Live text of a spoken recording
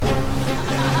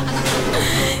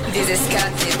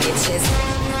matches.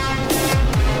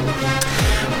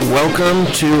 Welcome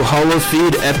to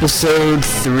HoloFeed Episode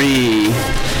 3.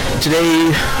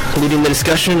 Today, leading the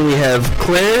discussion, we have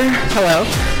Claire. Hello.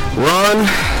 Ron.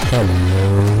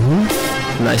 Hello.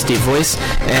 Nice deep voice.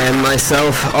 And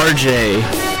myself, RJ.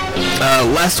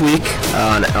 Last week,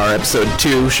 on our Episode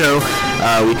 2 show,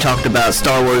 we talked about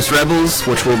Star Wars Rebels,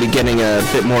 which we'll be getting a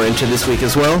bit more into this week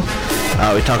as well.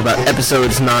 We talked about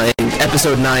Episode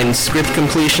 9 script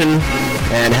completion,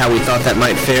 and how we thought that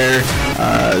might fare,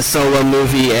 solo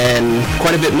movie, and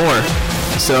quite a bit more.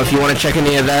 So if you want to check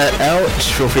any of that out,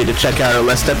 feel free to check out our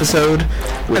last episode.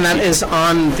 And that is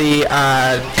on the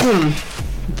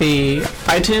the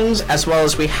iTunes, as well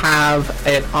as we have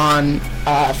it on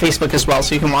Facebook as well,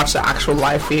 so you can watch the actual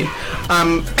live feed.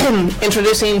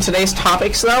 Introducing today's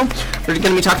topics, though, we're going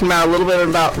to be talking about a little bit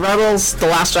about Rebels, The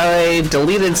Last Jedi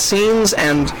deleted scenes,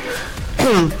 and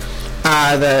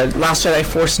the Last Jedi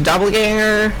Force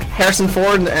Doppelganger, Harrison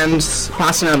Ford, and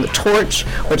passing on the torch,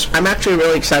 which I'm actually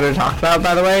really excited to talk about,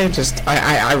 by the way.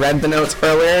 I read the notes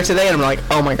earlier today, and I'm like,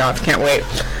 oh my god, can't wait.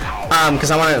 Because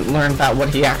I want to learn about what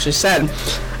he actually said.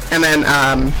 And then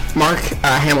Mark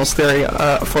Hamill's theory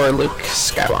for Luke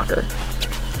Skywalker.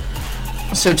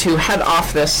 So to head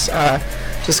off this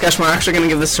discussion, we're actually going to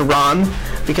give this to Ron,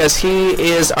 because he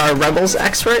is our Rebels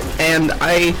expert, and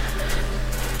I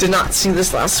did not see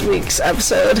this last week's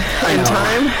episode in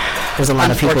time. There's a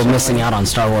lot of people missing out on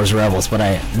Star Wars Rebels,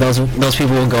 but those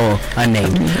people will go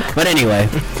unnamed. But anyway,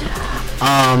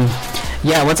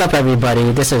 yeah, what's up,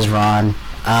 everybody? This is Ron.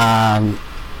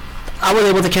 I was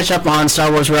able to catch up on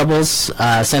Star Wars Rebels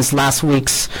since last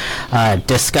week's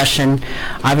discussion.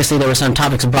 Obviously, there were some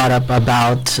topics brought up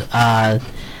about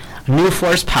new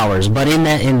Force powers, but in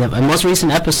the most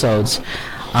recent episodes,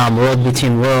 World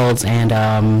Between Worlds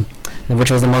and which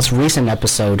was the most recent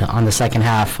episode on the second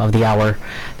half of the hour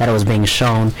that it was being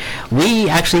shown, we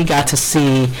actually got to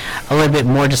see a little bit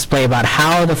more display about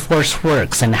how the Force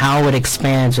works and how it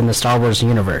expands in the Star Wars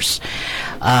universe.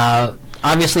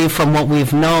 Obviously, from what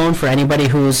we've known, for anybody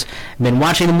who's been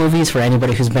watching the movies, for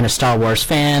anybody who's been a Star Wars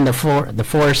fan, the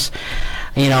Force,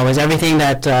 is everything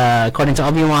that, according to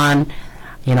Obi-Wan,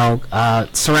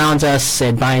 surrounds us,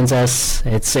 it binds us,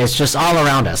 it's just all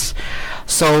around us.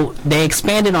 So they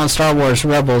expanded on Star Wars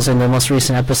Rebels in the most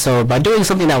recent episode by doing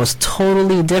something that was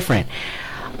totally different.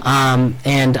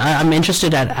 And I'm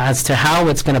interested as to how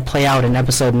it's going to play out in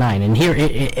Episode 9, and here,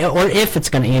 or if it's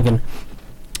going to even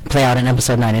play out in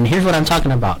Episode 9. And here's what I'm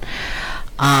talking about.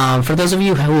 For those of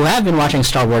you who have been watching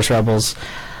Star Wars Rebels,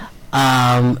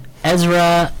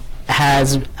 Ezra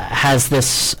has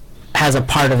a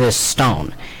part of this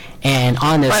stone. And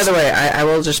on this... By the way, I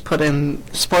will just put in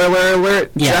spoiler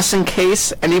alert, just in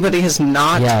case anybody has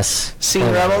not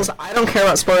seen Rebels. I don't care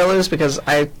about spoilers, because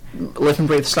I live and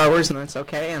breathe Star Wars, and that's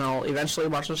okay, and I'll eventually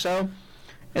watch the show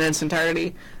in its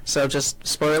entirety. So just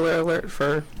spoiler alert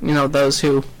for, those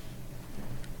who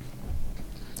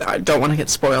don't want to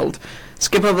get spoiled.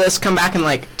 Skip over this, come back in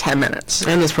like 10 minutes.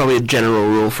 And that's probably a general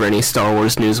rule for any Star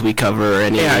Wars news we cover, or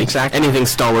anything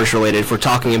Star Wars related. If we're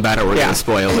talking about it, we're going to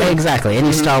spoil it. Exactly.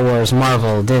 Any Star Wars,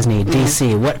 Marvel, Disney,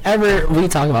 DC, whatever we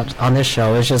talk about on this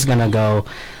show is just going to go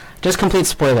just complete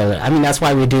spoiler. I mean, that's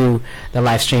why we do the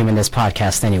live stream in this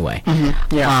podcast anyway.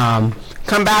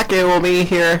 Come back, it will be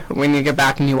here when you get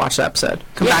back and you watch the episode.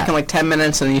 Come back in like 10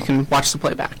 minutes and you can watch the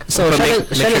playback. So make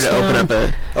sure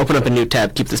to open up a new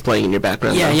tab, keep this playing in your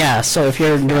background. So if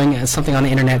you're doing something on the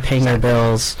internet, paying your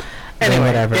bills, anyway,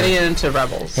 whatever. Getting into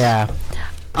Rebels. So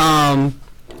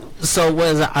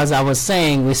as I was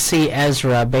saying, we see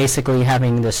Ezra basically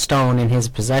having the stone in his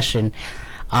possession,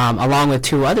 along with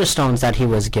 2 other stones that he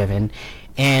was given,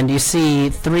 and you see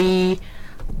 3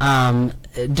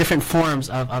 different forms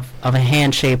of a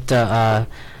hand-shaped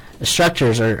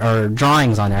structures or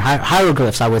drawings on there,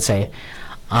 hieroglyphs, I would say.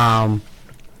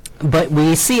 But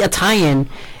we see a tie-in,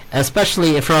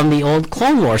 especially from the old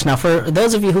Clone Wars. Now, for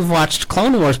those of you who've watched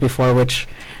Clone Wars before, which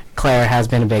Claire has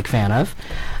been a big fan of,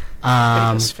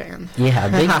 biggest fan.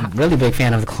 Yeah, really big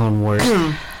fan of the Clone Wars.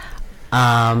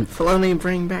 Filoni,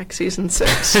 bring back Season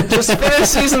 6. Just finish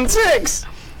Season 6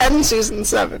 and Season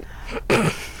 7.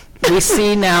 We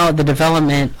see now the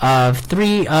development of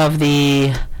 3 of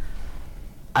the...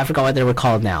 I forgot what they were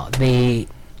called now. These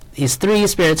 3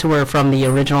 spirits who were from the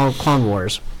original Clone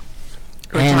Wars.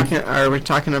 Are we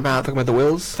talking about the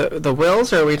Wills? The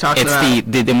Wills, or are we talking about...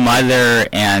 It's the mother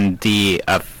and the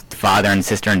father and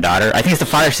sister and daughter. I think it's the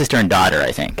father, sister, and daughter,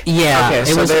 I think. Yeah, okay,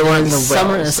 so they weren't the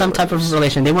Wills. Some type of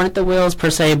relation. They weren't the Wills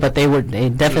per se, but they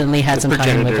definitely had some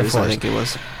kind of with the Force. I think it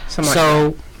was.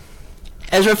 So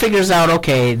Ezra figures out,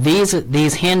 okay,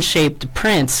 these hand-shaped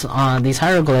prints on these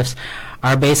hieroglyphs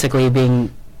are basically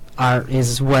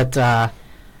is what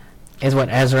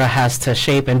Ezra has to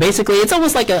shape, and basically it's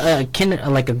almost like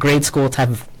a grade school type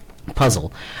of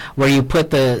puzzle, where you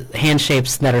put the hand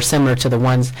shapes that are similar to the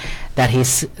ones that he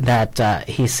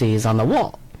sees on the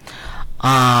wall,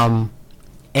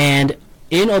 and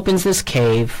in opens this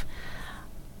cave.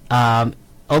 And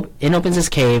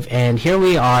here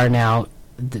we are now.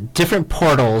 Different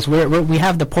portals. We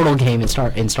have the portal game in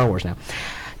Star Wars now.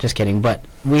 Just kidding, but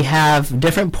we have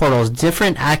different portals,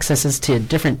 different accesses to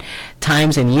different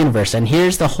times in the universe. And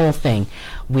here's the whole thing: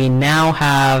 we now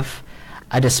have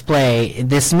a display.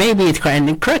 This may be,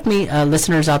 and correct me,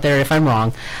 listeners out there, if I'm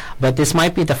wrong, but this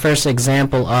might be the first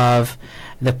example of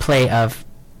the play of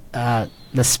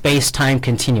the space-time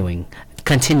continuum.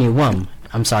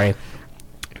 I'm sorry,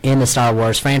 in the Star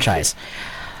Wars franchise.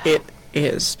 It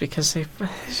is, because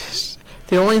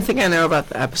the only thing I know about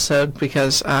the episode,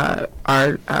 because our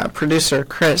producer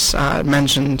Chris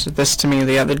mentioned this to me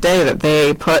the other day, that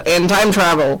they put in time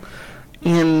travel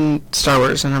in Star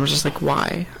Wars, and I was just like,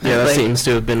 why? Yeah, that seems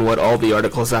to have been what all the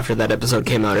articles after that episode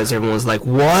came out as. Everyone was like,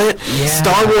 what? Yeah.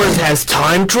 Star Wars has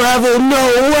time travel?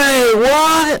 No way!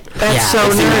 What? That's so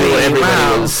nerdy. What everybody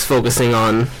Wow. was focusing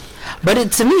on.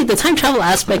 But to me, the time travel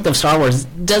aspect of Star Wars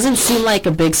doesn't seem like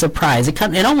a big surprise.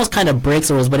 It almost kind of breaks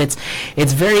the rules, but it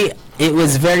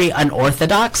was very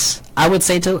unorthodox. I would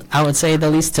say the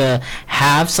least, to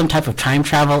have some type of time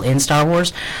travel in Star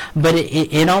Wars, but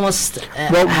it almost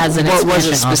has an What was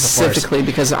it expansion of the Force. specifically?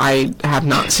 Because I have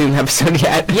not seen the episode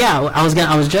yet. Yeah, I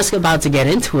was just about to get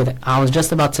into it. I was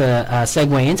just about to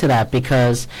segue into that,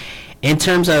 because in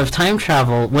terms of time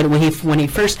travel, when he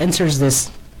first enters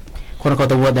this, quote unquote,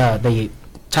 the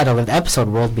title of the episode,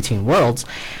 World Between Worlds,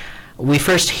 we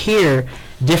first hear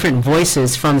different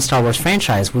voices from the Star Wars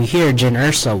franchise. We hear Jyn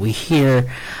Erso, we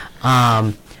hear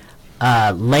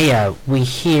Leia, we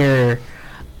hear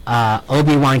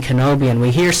Obi-Wan Kenobi, and we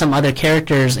hear some other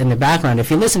characters in the background. If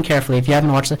you listen carefully, if you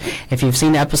haven't watched it, if you've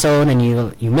seen the episode and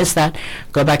you missed that,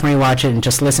 go back and rewatch it and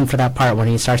just listen for that part when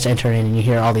he starts to enter in and you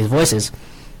hear all these voices.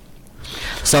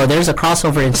 So there's a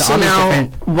crossover into all these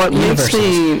different what universes. makes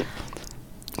me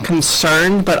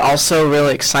concerned but also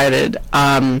really excited,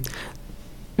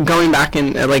 going back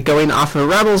and going off of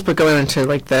Rebels but going into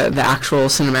the actual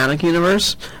cinematic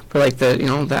universe for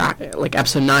the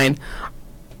episode 9,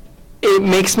 it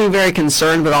makes me very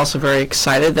concerned but also very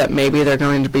excited that maybe they're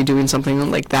going to be doing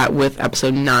something like that with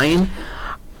episode 9.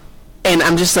 And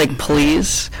I'm just like,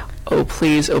 please, oh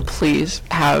please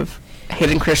have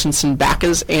Hayden Christensen back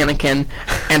as Anakin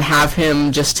and have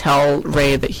him just tell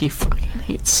Rey that he fucking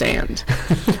hates sand.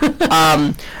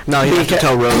 No, you have to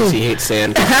tell Rose he hates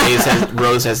sand.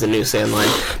 Rose has the new sand line.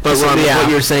 But Ron, what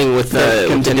you're saying with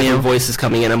the different voices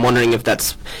coming in, I'm wondering if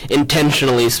that's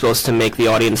intentionally supposed to make the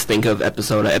audience think of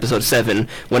episode 7,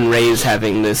 when Rey's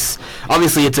having this.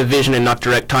 Obviously, it's a vision and not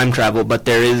direct time travel, but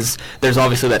there's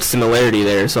obviously that similarity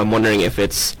there. So I'm wondering if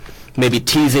it's maybe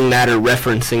teasing that or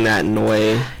referencing that in a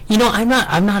way. I'm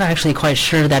not actually quite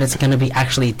sure that it's going to be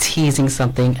actually teasing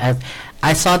something.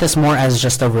 I saw this more as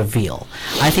just a reveal.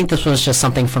 I think this was just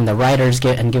something from the writers,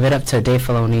 and give it up to Dave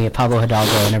Filoni, Pablo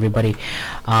Hidalgo, and everybody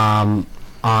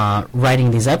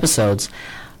writing these episodes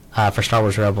for Star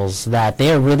Wars Rebels, that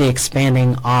they are really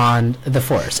expanding on the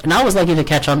Force. And I was lucky to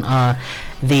catch on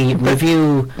the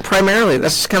review. Primarily,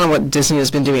 that's just kind of what Disney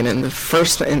has been doing. And the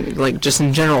first, just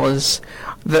in general, is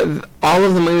all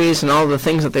of the movies and all of the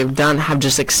things that they've done have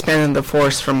just expanded the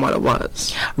Force from what it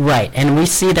was. Right, and we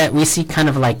see kind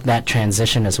of like that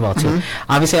transition as well too.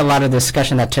 Mm-hmm. Obviously, a lot of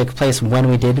discussion that took place when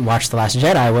we did watch The Last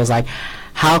Jedi was like,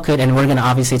 how could, and we're going to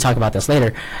obviously talk about this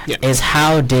later, is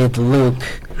how did Luke,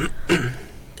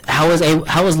 how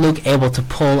was Luke able to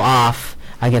pull off,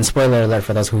 again, spoiler alert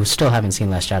for those who still haven't seen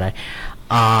Last Jedi,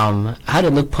 how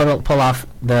did Luke pull off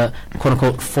the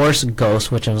quote-unquote Force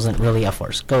ghost, which wasn't really a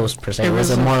Force ghost per se. It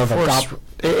was more of a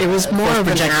it was more of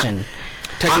projection.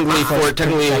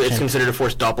 Technically, it's considered a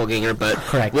Force doppelganger, but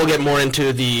correct. We'll get more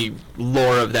into the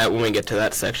lore of that when we get to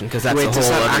that section, because that's a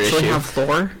whole other issue. Does that actually have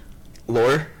lore?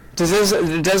 Lore?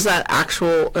 Does that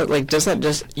actual does that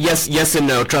just yes and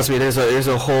no, trust me, there's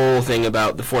a whole thing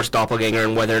about the Force doppelganger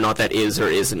and whether or not that is or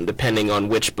isn't, depending on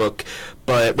which book.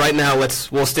 But right now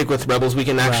we'll stick with Rebels. We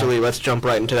can actually let's jump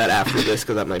right into that after this,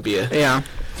 because that might be a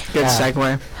good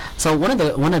segue. So one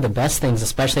of the best things,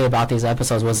 especially about these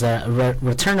episodes, was the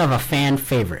return of a fan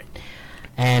favorite,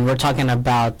 and we're talking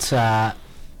about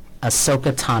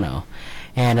Ahsoka Tano.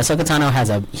 And Ahsoka Tano has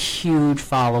a huge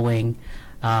following.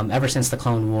 Ever since the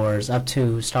Clone Wars up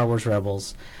to Star Wars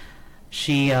Rebels,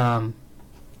 she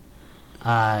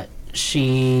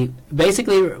she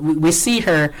basically we see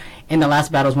her in the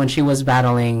last battles when she was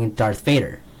battling Darth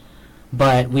Vader,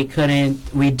 but we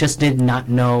just did not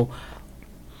know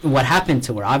what happened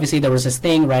to her. Obviously, there was this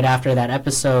thing right after that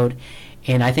episode,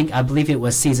 and I believe it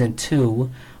was season 2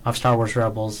 of Star Wars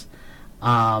Rebels.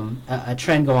 A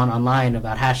trend going on online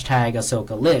about hashtag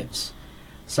Ahsoka lives.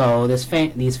 So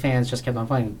these fans just kept on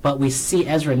fighting. But we see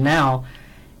Ezra now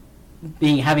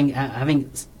having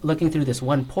looking through this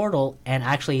one portal and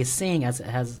actually seeing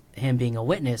as him being a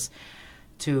witness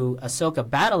to Ahsoka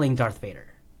battling Darth Vader.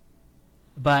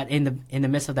 But in the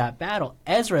midst of that battle,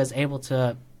 Ezra is able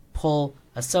to pull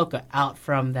Ahsoka out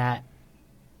from that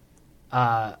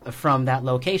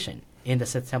location in the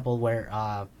Sith Temple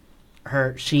where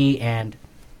she and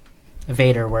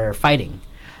Vader were fighting.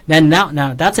 Then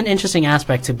now that's an interesting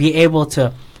aspect, to be able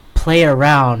to play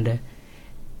around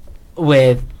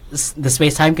with the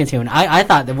space-time continuum. I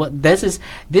thought that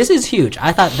this is huge.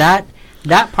 I thought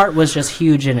that part was just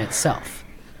huge in itself.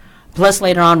 Plus,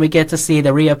 later on, we get to see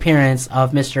the reappearance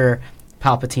of Mr.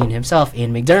 Palpatine himself,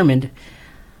 Ian McDiarmid,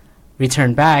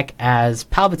 return back as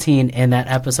Palpatine in that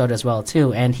episode as well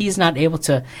too. And he's not able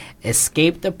to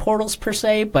escape the portals per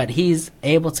se, but he's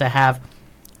able to have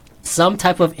some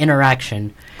type of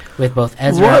interaction with both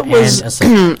Ezra and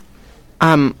Ahsoka.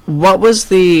 What was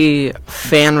the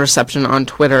fan reception on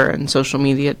Twitter and social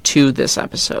media to this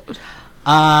episode?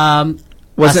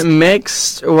 Was it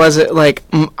mixed? Or was it like...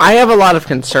 I have a lot of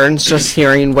concerns just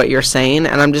hearing what you're saying,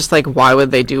 and I'm just like, why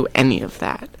would they do any of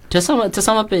that? To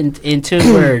sum up in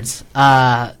 2 words,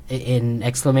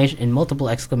 in multiple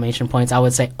exclamation points, I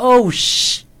would say, "Oh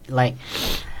like,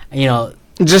 you know."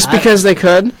 Just because they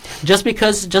could. Just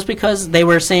because they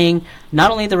were saying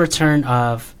not only the return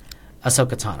of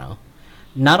Ahsoka Tano,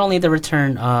 not only the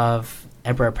return of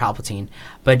Emperor Palpatine,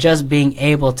 but just being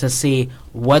able to see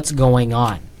what's going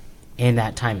on in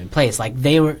that time and place.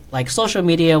 Like social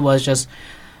media was just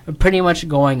pretty much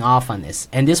going off on this.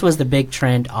 And this was the big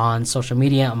trend on social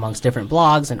media amongst different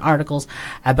blogs and articles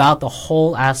about the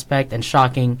whole aspect and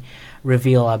shocking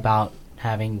reveal about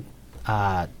having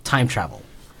time travel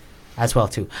as well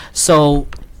too. So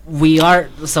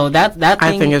that thing,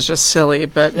 I think is just silly,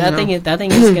 but that thing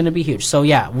is going to be huge. So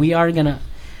yeah, we are going to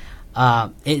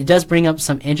it does bring up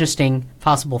some interesting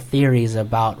possible theories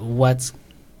about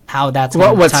how that's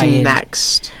going to tie in.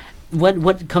 Next.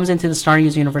 What comes into the Star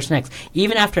Wars universe next?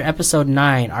 Even after Episode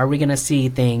 9, are we going to see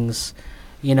things,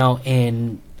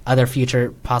 in other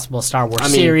future possible Star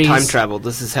Wars series? Time travel.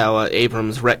 This is how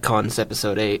Abrams retcons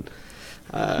Episode 8.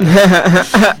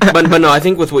 But no, I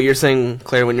think with what you're saying,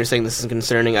 Claire, when you're saying this is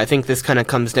concerning, I think this kind of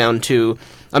comes down to,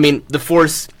 the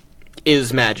Force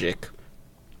is magic.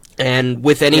 And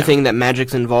with anything that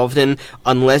magic's involved in,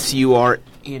 unless you are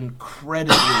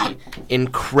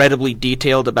incredibly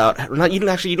detailed about, you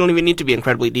don't even need to be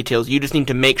incredibly detailed, you just need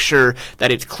to make sure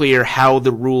that it's clear how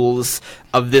the rules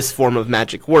of this form of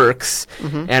magic works.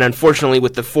 And unfortunately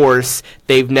with the Force,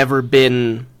 they've never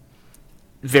been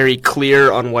very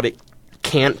clear on what it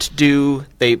can't do.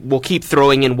 They will keep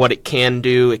throwing in what it can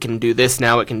do. It can do this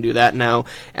now, it can do that now.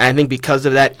 And I think because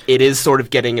of that, it is sort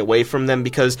of getting away from them,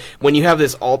 because when you have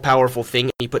this all-powerful thing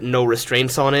and you put no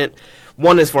restraints on it,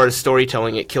 one, as far as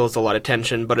storytelling, it kills a lot of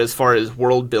tension, but as far as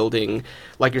world building,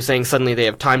 like you're saying, suddenly they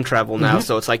have time travel now,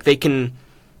 so it's like I think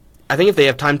if they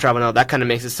have time travel now, that kind of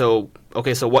makes it so,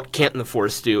 okay, so what can't the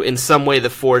Force do? In some way, the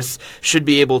Force should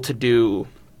be able to do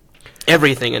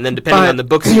everything, and then depending on the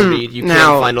books you read, you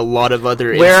can find a lot of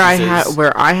other instances.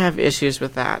 Where I have issues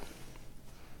with that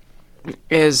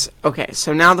is, okay,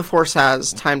 so now the Force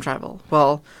has time travel.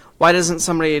 Well, why doesn't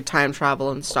somebody time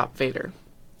travel and stop Vader?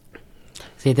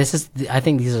 See, I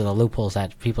think these are the loopholes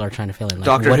that people are trying to fill in. Like,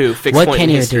 Doctor Who, fixed point in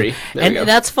history. And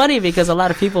that's funny because a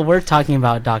lot of people were talking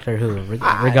about Doctor Who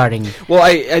regarding. Well,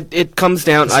 it comes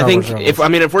down. I think if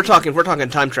we're talking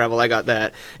time travel, I got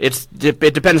that. It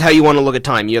depends how you want to look at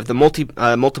time. You have the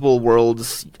multiple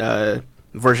worlds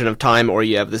version of time, or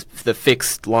you have the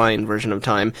fixed line version of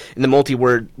time. In the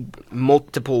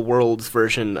multiple worlds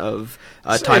version of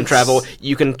time travel,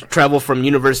 you can travel from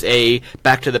Universe A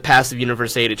back to the past of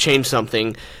Universe A to change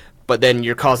something, but then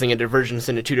you're causing a divergence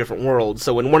into 2 different worlds.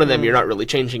 So in one of them, you're not really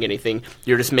changing anything.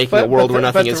 You're just making a world where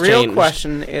nothing has changed. But the real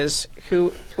question is,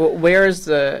 where is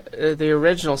the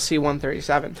original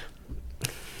C-137?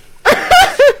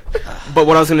 But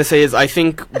what I was going to say is, I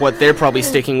think what they're probably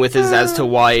sticking with is as to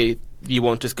why you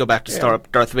won't just go back to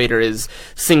Darth Vader is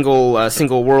single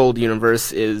world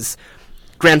universe is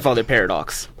grandfather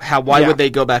paradox. Why would they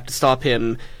go back to stop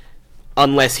him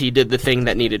unless he did the thing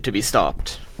that needed to be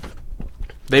stopped?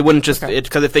 They wouldn't just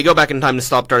because if they go back in time to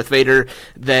stop Darth Vader,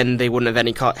 then they wouldn't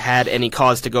have had any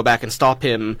cause to go back and stop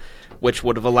him which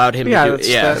would have allowed him Yeah, to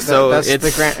do. that's So that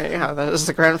is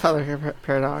the grandfather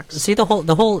paradox. See, the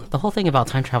whole thing about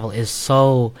time travel is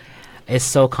so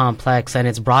complex, and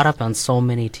it's brought up on so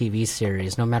many TV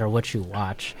series. No matter what you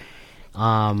watch,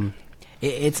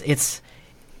 it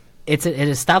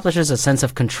establishes a sense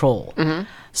of control.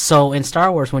 So in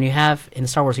Star Wars, in the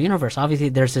Star Wars universe, obviously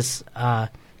there's this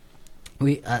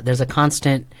there's a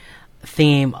constant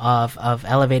theme of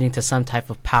elevating to some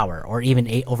type of power, or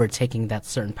even overtaking that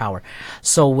certain power.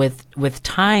 So with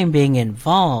time being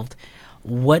involved,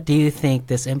 what do you think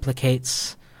this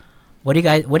implicates? What do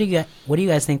you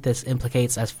guys think this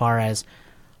implicates as far as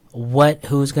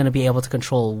who's going to be able to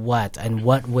control what, and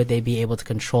what would they be able to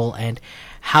control, and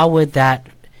how would that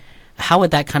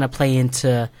kind of play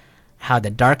into how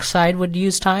the dark side would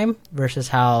use time versus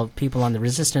how people on the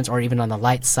resistance, or even on the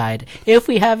light side, if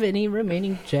we have any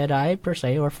remaining Jedi per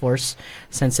se or Force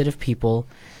sensitive people,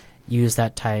 use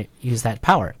that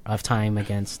power of time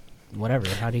against whatever?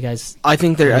 How do you guys? I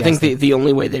think the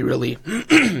only way they really,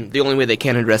 the only way they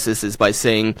can address this is by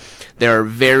saying there are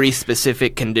very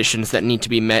specific conditions that need to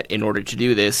be met in order to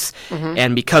do this,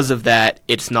 and because of that,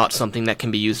 it's not something that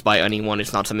can be used by anyone.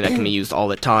 It's not something that can be used all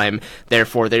the time.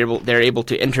 Therefore, they're able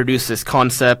to introduce this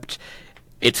concept.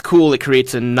 It's cool. It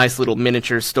creates a nice little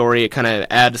miniature story. It kind of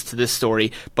adds to this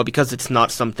story, but because it's not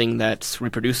something that's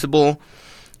reproducible,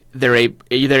 they're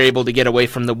able to get away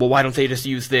from the, well, why don't they just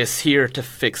use this here to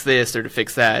fix this or to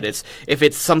fix that? If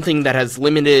it's something that has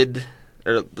limited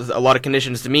or a lot of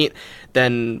conditions to meet,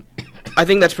 then I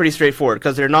think that's pretty straightforward,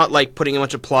 because they're not like putting a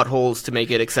bunch of plot holes to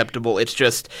make it acceptable. It's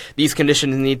just these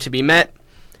conditions need to be met.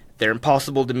 They're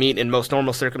impossible to meet in most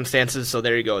normal circumstances, so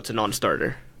there you go. It's a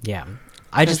non-starter. Yeah,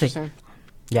 I just think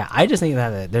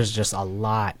that there's just a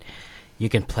lot you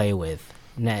can play with,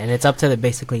 and it's up to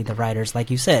basically the writers, like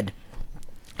you said.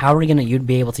 How are we going to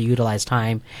be able to utilize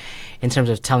time in terms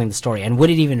of telling the story, and would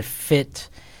it even fit?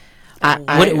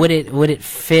 Would it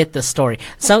fit the story?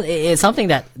 So it's something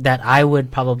that I would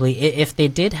probably, if they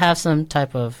did have some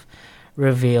type of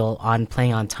reveal on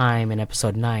playing on time in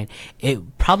episode 9,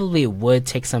 it probably would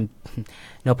take some,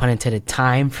 no pun intended,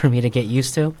 time for me to get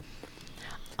used to.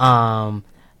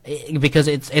 Because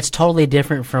it's totally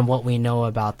different from what we know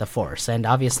about the Force, and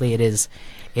obviously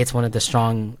it's one of the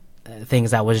strong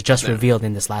things that was just revealed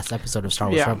in this last episode of Star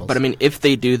Wars Rebels. But I mean, if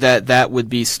they do that, that would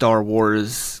be Star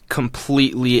Wars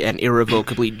completely and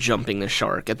irrevocably jumping the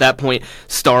shark. At that point,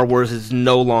 Star Wars is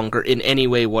no longer in any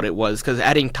way what it was, because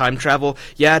adding time travel,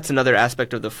 it's another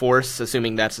aspect of the Force,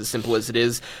 assuming that's as simple as it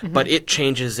is, but it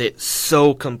changes it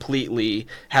so completely.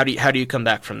 How do you come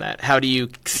back from that? How do you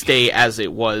stay as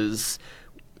it was?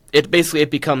 It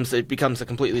becomes a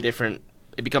completely different.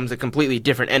 It becomes a completely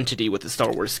different entity with the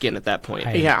Star Wars skin at that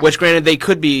point. Yeah. Which, granted, they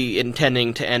could be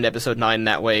intending to end Episode 9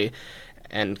 that way,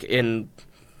 and in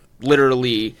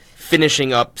literally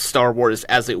finishing up Star Wars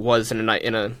as it was in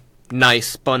a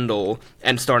nice bundle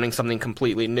and starting something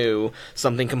completely new,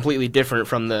 something completely different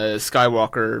from the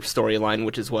Skywalker storyline,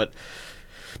 which is what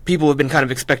people have been kind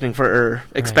of expecting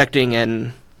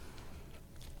and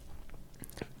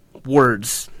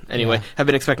words, anyway, have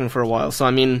been expecting for a while. So,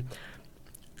 I mean,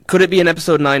 could it be in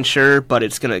Episode 9? Sure, but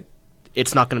it's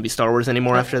not gonna be Star Wars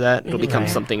anymore after that. It'll become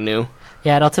something new.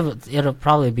 Yeah, it'll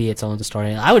probably be its own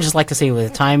story. I would just like to see,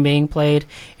 with time being played,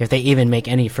 if they even make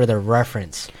any further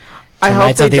reference to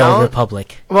Knights of the Old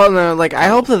Republic. Well, no, I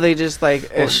hope that they just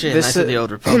Knights of the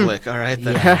Old Republic. All right,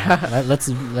 then. Yeah, let's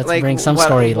bring some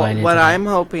storyline into what that. I'm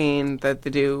hoping that they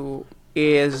do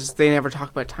is they never talk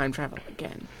about time travel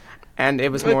again, and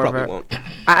it was They more of probably a. won't.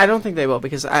 I don't think they will,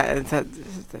 because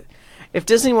if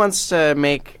Disney wants to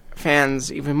make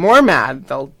fans even more mad,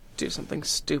 they'll do something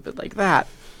stupid like that.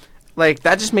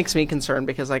 That just makes me concerned,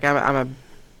 because I'm a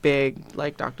big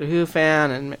Doctor Who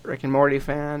fan and Rick and Morty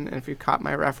fan, and if you caught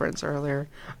my reference earlier,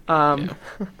 I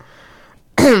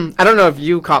don't know if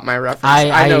you caught my reference.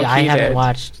 I haven't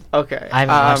watched. Okay, I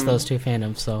haven't watched those two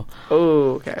fandoms, so.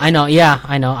 Oh, okay. I know. Yeah,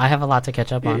 I know. I have a lot to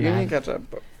catch up on. You can catch up.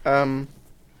 But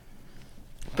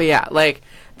yeah,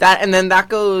 that, and then that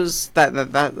goes.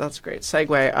 That's a great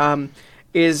segue.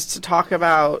 Is to talk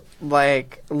about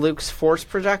Luke's Force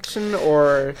projection,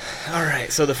 or All right,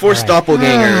 so the Force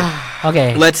doppelganger.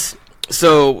 Okay.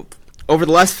 So over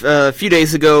the last few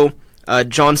days ago,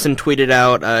 Johnson tweeted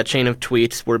out a chain of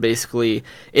tweets where basically,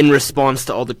 in response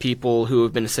to all the people who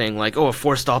have been saying a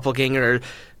Force doppelganger,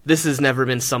 this has never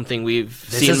been something we've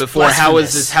seen before. How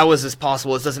is this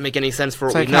possible? It doesn't make any sense for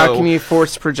what we know. How can you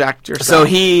Force project yourself? So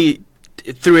he,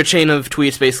 through a chain of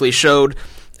tweets, basically showed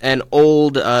an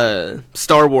old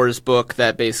Star Wars book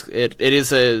that basically it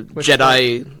is a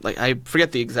Jedi. Like, I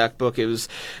forget the exact book. It was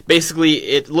basically,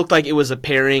 it looked like it was a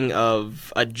pairing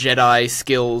of a Jedi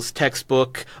skills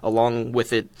textbook along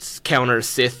with its counter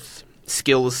Sith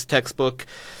skills textbook.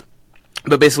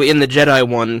 But basically, in the Jedi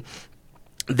one,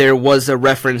 there was a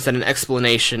reference and an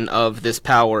explanation of this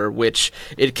power, which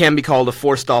it can be called a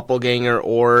Force doppelganger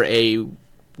or a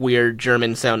weird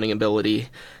German-sounding ability,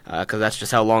 because that's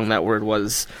just how long that word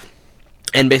was.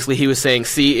 And basically he was saying,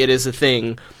 see, it is a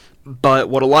thing, but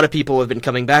what a lot of people have been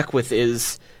coming back with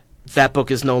is that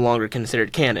book is no longer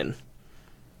considered canon.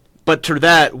 But to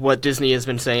that, what Disney has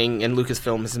been saying, and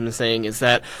Lucasfilm has been saying, is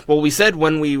that, well, we said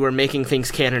when we were making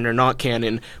things canon or not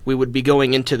canon, we would be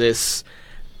going into this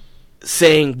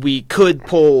saying we could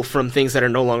pull from things that are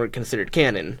no longer considered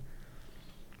canon.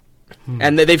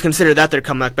 And they've considered that their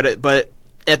comeback, but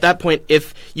at that point,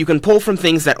 if you can pull from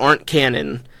things that aren't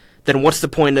canon, then what's the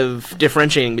point of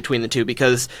differentiating between the two?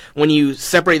 Because when you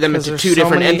separate them into two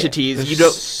different entities,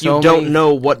 you don't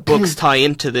know what books tie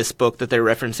into this book that they're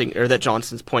referencing, or that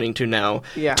Johnson's pointing to now,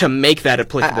 to make that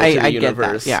applicable to the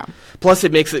universe. Get that, yeah. Plus,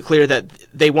 it makes it clear that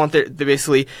they want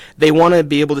they want to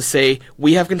be able to say,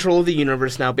 we have control of the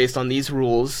universe now based on these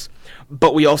rules,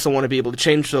 but we also want to be able to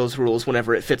change those rules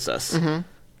whenever it fits us, or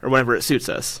whenever it suits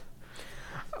us.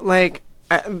 Like,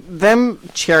 them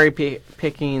cherry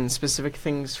picking specific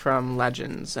things from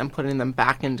Legends and putting them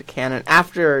back into canon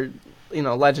after,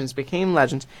 Legends became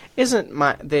Legends isn't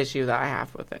the issue that I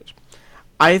have with it.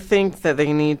 I think that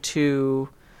they need to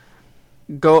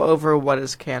go over what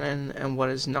is canon and what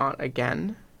is not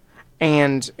again.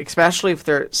 And especially if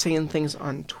they're saying things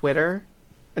on Twitter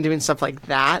and doing stuff like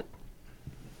that,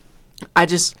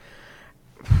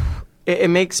 it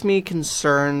makes me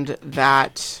concerned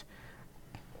that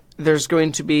there's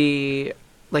going to be,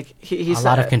 like, he said, a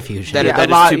lot of confusion. That is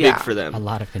too big for them. A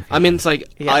lot of confusion. I mean, it's like,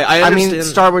 I understand.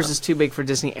 Star Wars is too big for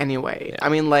Disney anyway. Yeah. I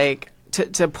mean, like,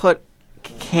 to put,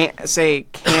 say,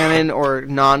 canon or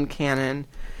non-canon,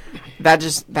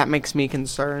 that makes me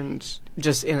concerned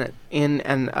just in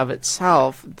and of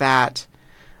itself, that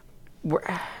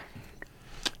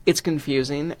it's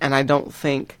confusing, and I don't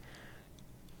think...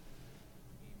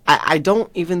 I don't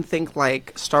even think,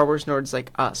 like, Star Wars nerds like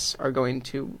us are going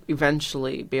to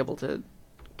eventually be able to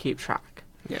keep track.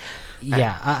 Yeah.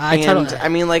 Yeah, I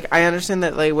mean, like, I understand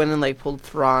that they went and, like, pulled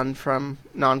Thrawn from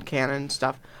non-canon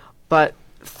stuff, but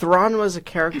Thrawn was a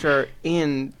character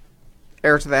in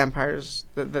Heir to the Empires,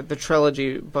 the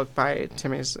trilogy book by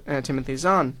Timothy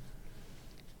Zahn.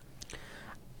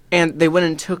 And they went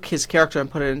and took his character and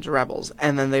put it into Rebels,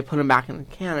 and then they put him back in the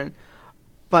canon.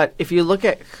 But if you look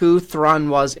at who Thrawn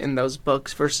was in those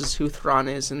books versus who Thrawn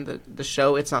is in the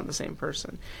show, it's not the same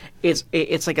person.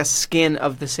 It's like a skin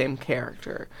of the same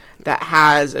character that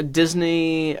has a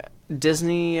Disneyfied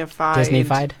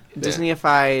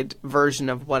version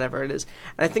of whatever it is.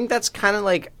 And I think that's kind of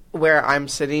like where I'm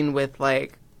sitting with,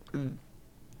 like,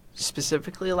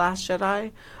 specifically Last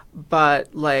Jedi,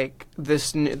 but like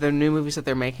the new movies that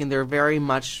they're making, they're very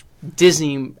much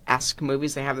Disney-esque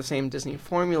movies. They have the same Disney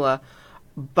formula,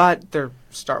 but they're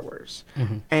Star Wars.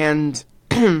 And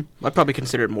I'd probably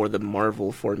consider it more the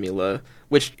Marvel formula,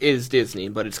 which is Disney,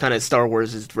 but it's kind of Star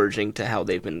Wars is verging to how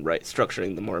they've been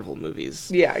structuring the Marvel movies.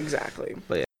 Yeah, exactly.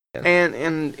 But yeah.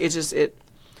 And it's just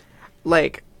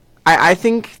like I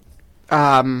think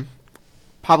Pablo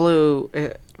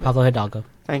Hidalgo.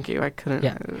 Thank you. I couldn't.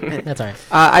 Yeah, that's all right.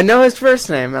 I know his first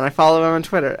name, and I follow him on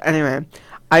Twitter. Anyway,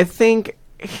 I think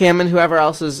him and whoever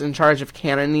else is in charge of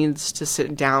canon needs to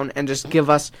sit down and just give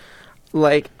us,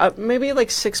 like, maybe like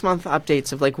 6-month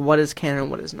updates of, like, what is canon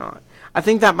and what is not. I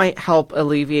think that might help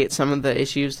alleviate some of the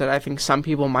issues that I think some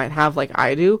people might have, like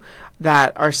I do,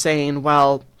 that are saying,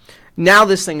 well, now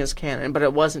this thing is canon, but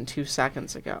it wasn't 2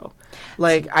 seconds ago.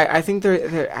 Like, I think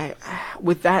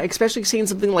with that, especially seeing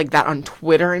something like that on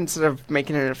Twitter instead of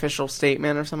making an official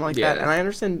statement or something like that, and I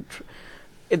understand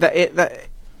that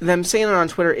them saying it on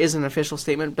Twitter is an official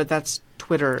statement, but that's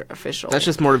Twitter official. That's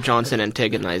just more of Johnson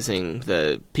antagonizing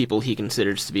the people he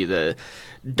considers to be the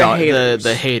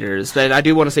haters. But I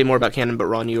do want to say more about canon, but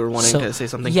Ron, you were wanting to say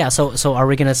something? Yeah, so are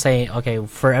we going to say, okay,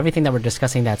 for everything that we're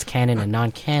discussing that's canon and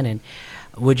non-canon,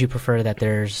 would you prefer that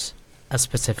there's a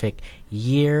specific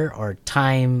year or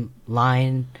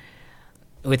timeline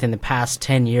within the past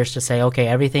 10 years to say, okay,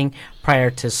 everything prior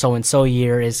to so-and-so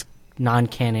year is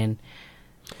non-canon,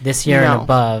 this year and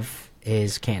above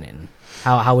is canon?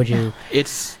 How would you?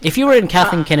 It's If you were in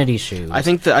Kathleen Kennedy's shoes, I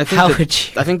think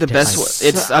the best way,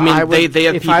 it's I mean they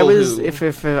have if people I was, who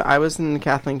if I was in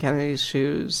Kathleen Kennedy's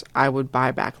shoes, I would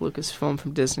buy back Lucasfilm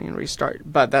from Disney and restart.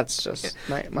 But that's just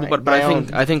my but my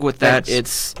I think with that things.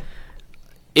 it's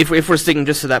if we're sticking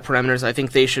just to that parameters, I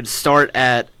think they should start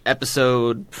at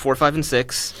episode 4, 5, and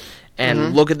 6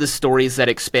 and look at the stories that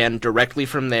expand directly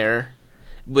from there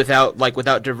without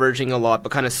diverging a lot,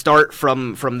 but kind of start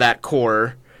from that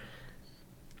core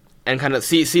and kind of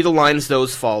see the lines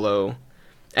those follow.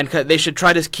 And they should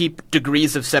try to keep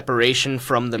degrees of separation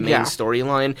from the main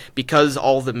storyline, because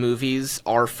all the movies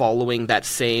are following that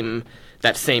same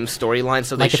storyline.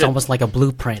 So it's almost like a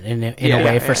blueprint in a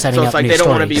way for setting so up it's like new they don't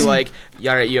stories. want to be like,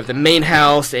 you have the main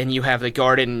house, and you have the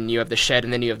garden, and you have the shed,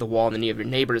 and then you have the wall, and then you have your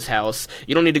neighbor's house.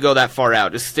 You don't need to go that far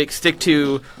out. Just stick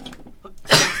to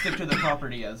the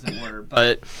property, as it were.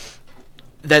 But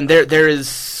then there's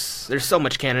so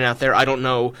much canon out there. I don't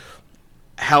know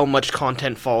how much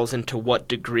content falls into what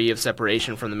degree of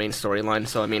separation from the main storyline.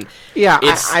 So I mean,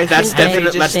 that's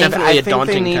definitely a daunting task. I think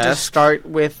they need to start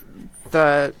with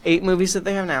the 8 movies that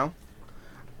they have now,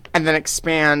 and then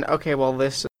expand. Okay, well,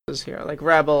 this is here, like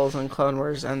Rebels and Clone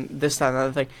Wars and this, that, and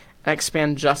other thing. And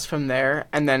expand just from there,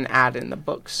 and then add in the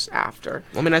books after.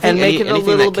 I mean, I think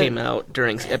anything that came out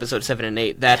during episode 7 and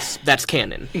 8, that's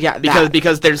canon. Yeah,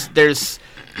 because there's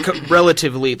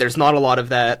relatively there's not a lot of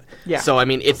that. Yeah. So I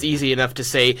mean, it's easy enough to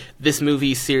say this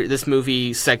movie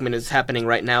segment is happening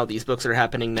right now. These books are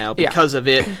happening now because of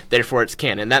it. Therefore, it's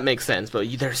canon. That makes sense. But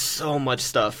there's so much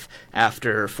stuff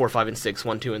after 4, 5, and 6,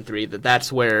 1, 2, and 3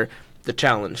 that's where the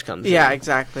challenge comes in. Yeah,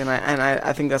 exactly. And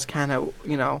I think that's kind of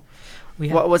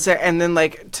what's there, and then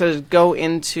to go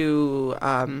into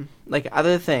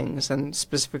other things, and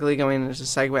specifically going into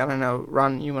segue. I don't know,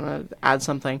 Ron, you want to add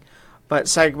something? But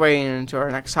segueing into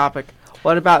our next topic,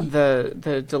 what about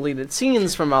the deleted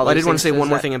scenes from all? I did want to say one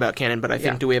more thing about canon, but I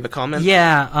think do we have a comment?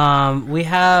 Yeah, we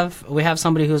have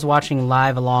somebody who's watching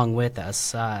live along with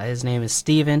us. His name is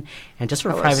Steven, and just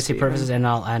for privacy purposes,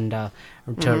 and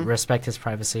to respect his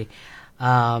privacy,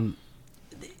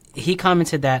 he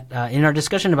commented that in our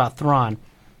discussion about Thrawn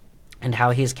and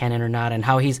how he's canon or not, and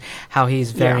how he's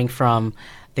varying from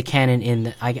the canon in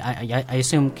the, I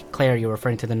assume, Claire, you're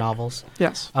referring to the novels?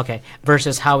 Yes. Okay.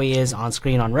 Versus how he is on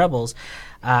screen on Rebels.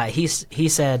 He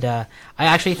said, I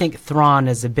actually think Thrawn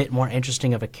is a bit more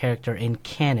interesting of a character in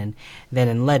canon than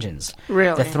in Legends.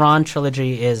 Really? The Thrawn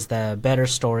trilogy is the better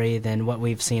story than what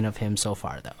we've seen of him so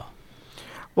far, though.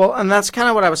 Well, and that's kind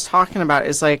of what I was talking about,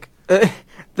 is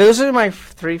those are my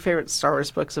 3 favorite Star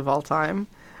Wars books of all time.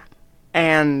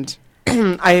 And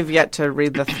I have yet to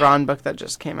read the Thrawn book that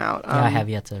just came out. I have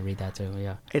yet to read that too,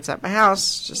 yeah. It's at my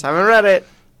house, just haven't read it.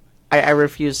 I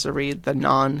refuse to read the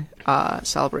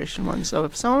non-celebration one. So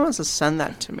if someone wants to send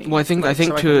that to me, well, I think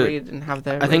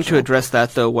to address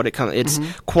that though, it's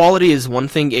quality is one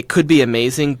thing. It could be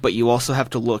amazing, but you also have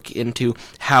to look into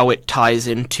how it ties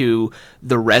into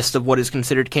the rest of what is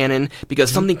considered canon,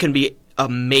 because something can be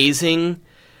amazing,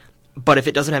 but if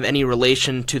it doesn't have any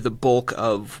relation to the bulk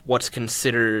of what's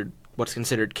considered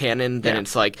canon, then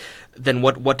it's like, then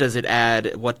what does it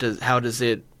add? How does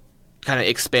it kind of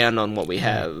expand on what we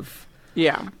have?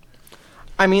 Yeah,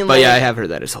 I mean, but I have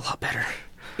heard that it's a lot better.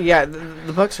 Yeah,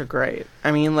 the books are great.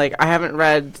 I mean, I haven't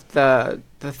read the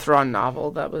Thrawn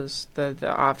novel. That was the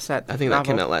offset. I think novel. That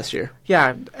came out last year.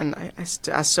 Yeah, and I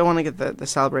still want to get the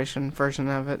celebration version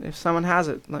of it. If someone has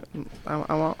it, I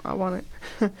want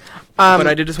it. But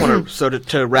I did just want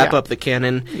to wrap up the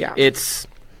canon. Yeah. It's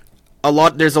a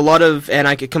lot. There's a lot of, and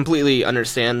I could completely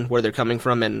understand where they're coming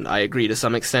from, and I agree to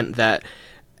some extent that.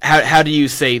 How do you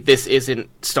say this isn't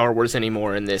Star Wars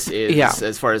anymore and this is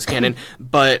as far as canon?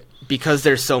 But because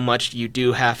there's so much, you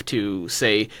do have to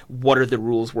say what are the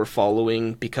rules we're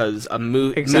following, because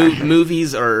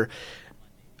movies are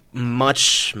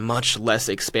much less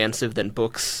expansive than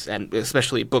books, and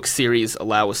especially book series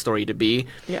allow a story to be.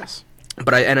 Yes.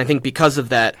 But I think because of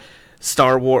that,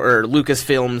 Star Wars or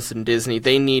Lucasfilms and Disney,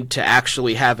 they need to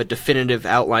actually have a definitive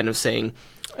outline of saying,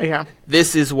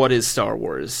 this is what is Star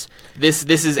Wars. This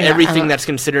is everything that's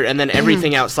considered, and then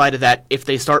everything outside of that, if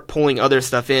they start pulling other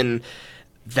stuff in,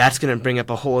 that's going to bring up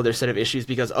a whole other set of issues,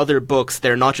 because other books,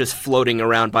 they're not just floating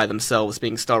around by themselves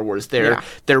being Star Wars. They're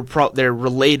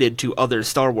related to other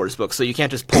Star Wars books, so you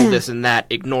can't just pull this and that,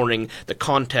 ignoring the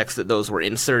context that those were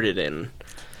inserted in.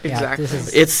 Exactly.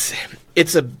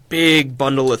 It's a big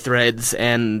bundle of threads,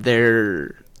 and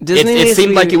it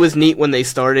seemed like it was neat when they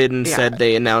started and said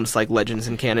they announced Legends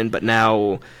and canon, but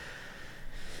now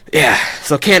Yeah,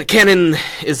 so canon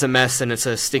is a mess, and it's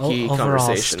a sticky Overall,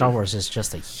 conversation. Star Wars is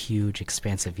just a huge,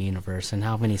 expansive universe, and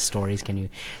how many stories can you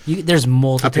there's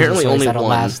multiple Apparently stories only that'll one.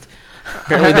 last.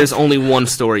 Apparently, there's only one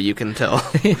story you can tell.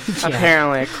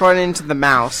 Apparently, according to the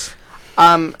mouse.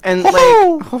 And like,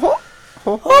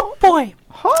 Oh boy!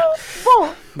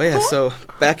 But yeah, so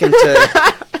back into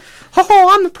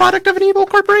I'm the product of an evil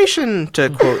corporation, to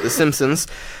quote The Simpsons.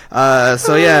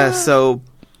 So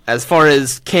as far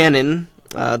as canon,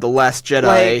 The Last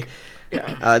Jedi,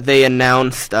 they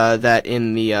announced that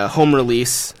in the home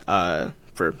release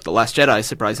for The Last Jedi,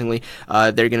 surprisingly,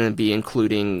 they're going to be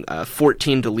including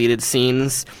 14 deleted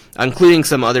scenes, including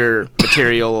some other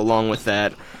material along with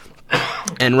that.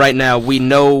 And right now, we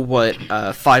know what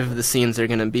 5 of the scenes are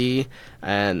going to be,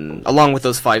 and along with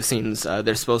those 5 scenes,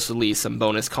 they're supposed to release some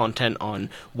bonus content on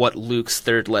what Luke's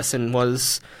third lesson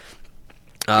was.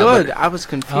 good. I was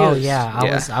confused. Oh yeah,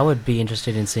 Yeah. I would be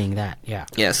interested in seeing that. Yeah.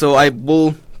 Yeah, so I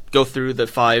will go through the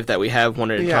 5 that we have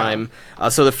one at a Yeah. time.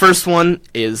 So the first one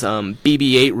is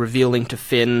BB-8 revealing to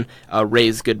Finn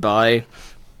Rey's goodbye.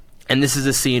 And this is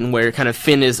a scene where kind of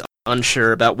Finn is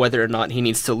unsure about whether or not he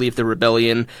needs to leave the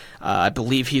rebellion. I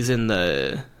believe he's in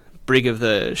the brig of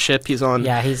the ship he's on.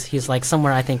 Yeah, he's like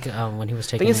somewhere. I think when he was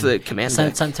taking. it's in the command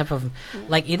deck. some type of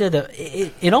like either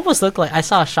it almost looked like I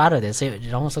saw a shot of this.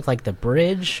 It almost looked like the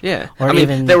bridge. Yeah, or I mean,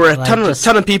 even there were a like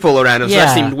ton of people around him, so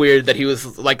that Yeah. seemed weird that he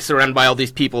was like surrounded by all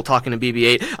these people talking to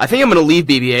BB-8. I think I'm going to leave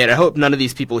BB-8. I hope none of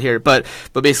these people here, but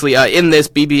basically, in this,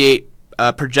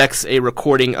 BB-8 projects a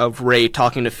recording of Rey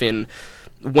talking to Finn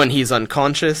when he's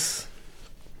unconscious.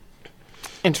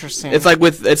 Interesting. It's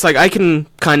like I can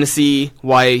kind of see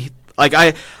why. Like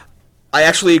I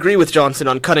actually agree with Johnson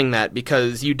on cutting that,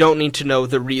 because you don't need to know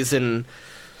the reason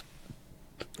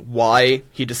why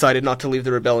he decided not to leave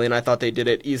the rebellion. I thought they did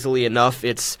it easily enough.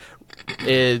 It's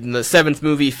in the 7th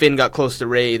movie, Finn got close to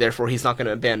Rey, therefore he's not going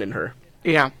to abandon her.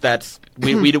 yeah. That's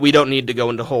we don't need to go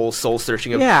into whole soul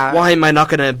searching of Yeah. why am I not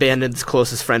going to abandon this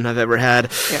closest friend I've ever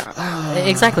had. Yeah.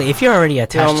 Exactly. If you're already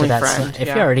attached to only that, friend, if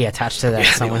yeah. you're already attached to that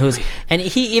someone who's, and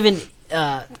he even,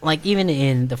 like even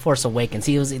in The Force Awakens,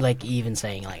 he was like even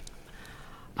saying like,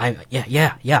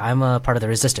 I'm a part of the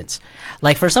Resistance.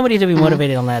 Like for somebody to be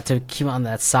motivated on that, to keep on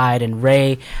that side, and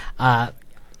Rey,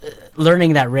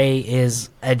 learning that Rey is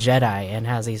a Jedi and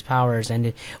has these powers, and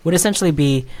it would essentially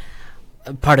be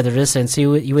a part of the Resistance.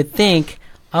 You would think,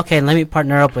 okay, let me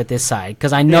partner up with this side,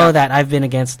 because I know that I've been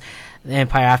against the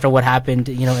Empire after what happened,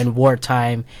 in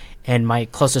wartime, and my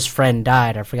closest friend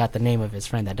died. I forgot the name of his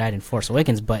friend that died in Force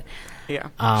Awakens, but Yeah.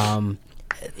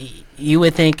 you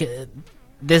would think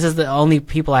this is the only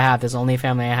people I have, this is the only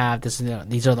family I have,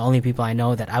 these are the only people I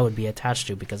know that I would be attached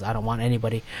to, because I don't want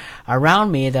anybody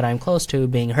around me that I'm close to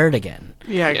being hurt again.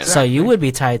 Yeah. Exactly. So you would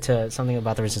be tied to something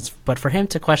about the Resistance, but for him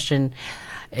to question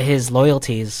his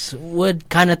loyalties would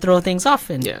kind of throw things off.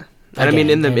 And Yeah. And I mean,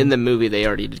 in again, the movie, they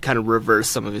already did kind of reverse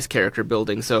some of his character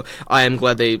building, so I am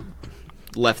glad they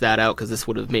left that out, because this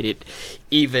would have made it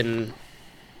even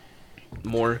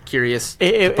more curious,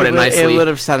 to put it nicely. It would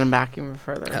have set him back even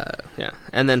further. Yeah,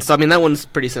 and then so I mean that one's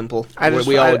pretty simple.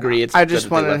 We all agree it's. I good just that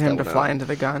they wanted left him that to one fly out. into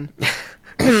the gun.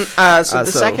 So the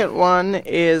so- second one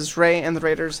is Rey and the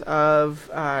Raiders of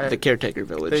The Caretaker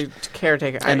Village. the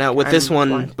Caretaker. And with this I'm one,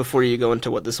 blind. before you go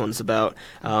into what this one's about,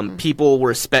 people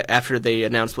were after they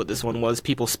announced what this one was,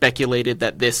 people speculated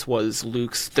that this was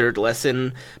Luke's third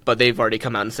lesson, but they've already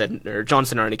come out and said, or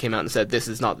Johnson already came out and said, this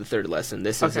is not the third lesson.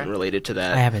 This isn't related to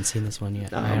that. I haven't seen this one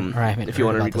yet. I haven't if you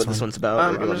want heard to about read what this one. one's about,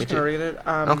 or do you I'm want me just gonna to? read it.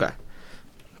 Okay.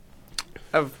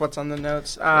 Of what's on the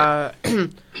notes. A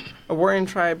warring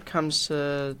tribe comes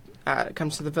to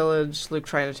the village. Luke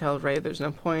trying to tell Rey there's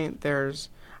no point.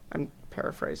 I'm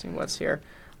paraphrasing what's here,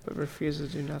 but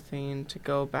refuses to do nothing to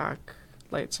go back,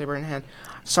 lightsaber in hand.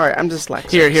 Sorry, I'm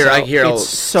dyslexic. It's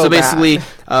so basically,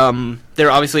 bad.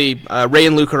 they're obviously Rey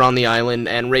and Luke are on the island,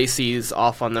 and Rey sees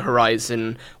off on the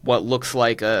horizon what looks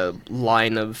like a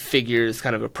line of figures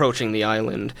kind of approaching the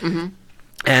island. Mm-hmm.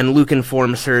 And Luke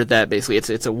informs her that basically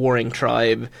it's a warring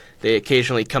tribe. They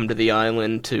occasionally come to the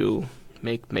island to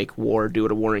make war, do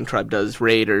what a warring tribe does,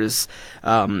 raiders.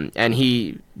 And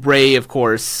Rey, of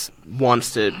course,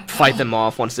 wants to fight them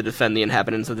off, wants to defend the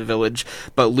inhabitants of the village.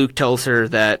 But Luke tells her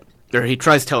or he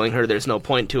tries telling her there's no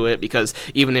point to it, because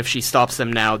even if she stops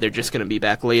them now, they're just going to be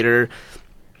back later.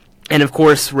 And of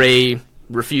course, Rey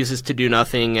refuses to do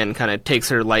nothing and kind of takes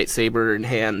her lightsaber in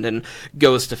hand and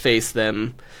goes to face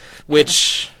them,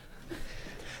 which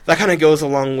that kind of goes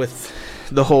along with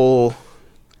the whole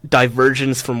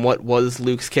divergence from what was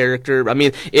Luke's character. I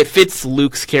mean, it fits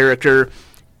Luke's character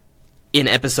in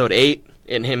Episode 8,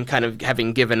 in him kind of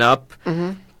having given up.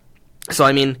 Mm-hmm. So,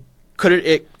 I mean,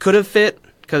 it could have fit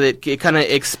because it kind of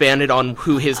expanded on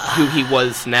who he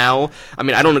was now. I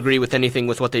mean, I don't agree with anything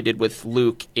with what they did with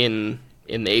Luke in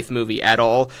the 8th movie at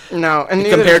all. No, and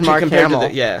neither does Mark Hamill.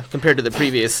 Compared to the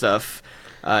previous stuff.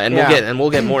 And we'll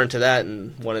get more into that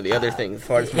in one of the other things as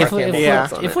far as Mark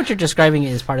Hamill. If what you're describing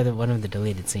is part of one of the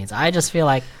deleted scenes, I just feel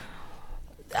like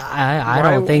I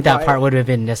don't think that part would have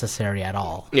been necessary at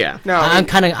all. Yeah. No,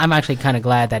 I'm actually kind of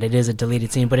glad that it is a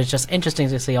deleted scene, but it's just interesting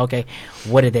to see. Okay,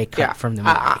 what did they cut from the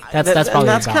movie? That's probably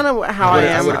kind of how I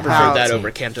am. I would have preferred that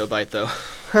over Canto Bight, though.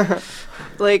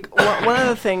 Like one of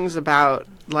the things about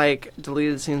like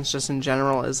deleted scenes, just in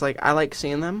general, is like I like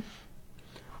seeing them,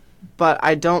 but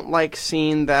I don't like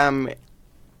seeing them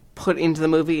put into the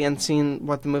movie and seeing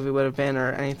what the movie would have been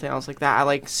or anything else like that. I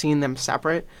like seeing them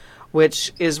separate.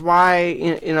 Which is why,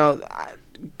 you know,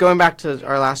 going back to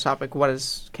our last topic, what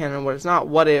is canon, what is not,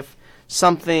 what if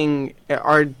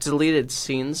are deleted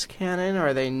scenes canon, or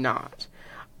are they not?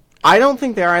 I don't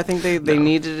think they are. I think they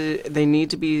need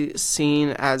to be seen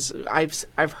as,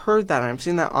 I've heard that, and I've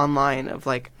seen that online, of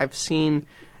like, I've seen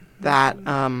that,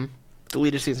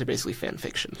 deleted scenes are basically fan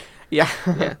fiction. Yeah.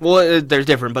 Yeah. Well, they're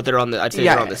different, but they're on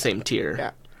they're on the same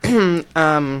tier. Yeah.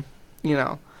 You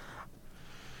know,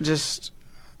 just...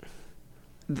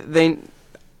 They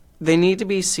need to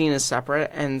be seen as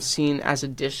separate and seen as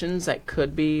additions that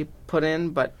could be put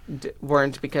in, but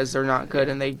weren't because they're not good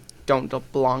and they don't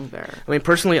belong there. I mean,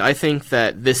 personally, I think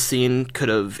that this scene could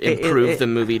have improved the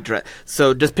movie.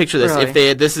 So just picture this: really? if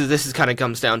they this is kind of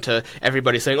comes down to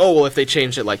everybody saying, "Oh, well, if they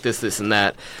changed it like this, and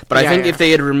that." But I think if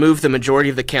they had removed the majority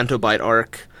of the Canto Bight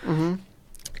arc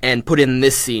and put in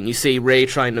this scene, you see Rey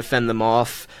trying to fend them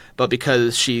off. But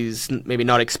because she's maybe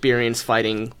not experienced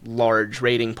fighting large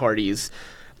raiding parties,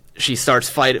 she starts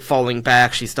falling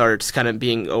back. She starts kind of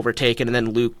being overtaken, and then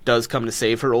Luke does come to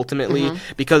save her ultimately.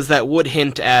 Because that would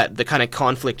hint at the kind of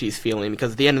conflict he's feeling.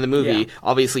 Because at the end of the movie,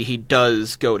 obviously he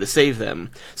does go to save them.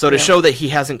 So to show that he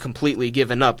hasn't completely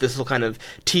given up, this will kind of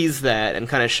tease that and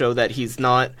kind of show that he's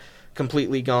not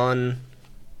completely gone.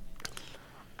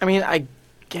 I mean, I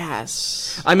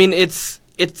guess. I mean, I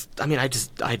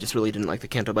just really didn't like the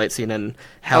Canto Bight scene and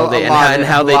how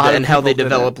they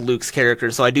develop Luke's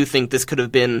character. So I do think this could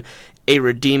have been a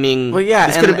redeeming. Well, yeah,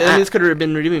 this could have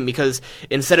been redeeming because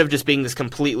instead of just being this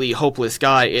completely hopeless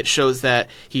guy, it shows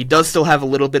that he does still have a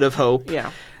little bit of hope.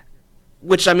 Yeah.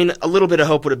 Which, I mean, a little bit of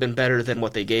hope would have been better than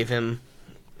what they gave him.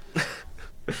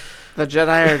 The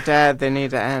Jedi are dead. They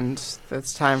need to end.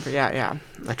 It's time for I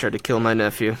tried to kill my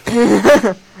nephew.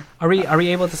 Are we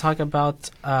able to talk about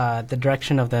the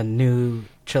direction of the new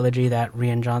trilogy that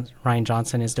Rian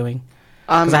Johnson is doing?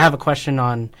 Because I have a question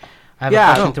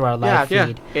through our live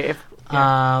feed.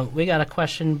 We got a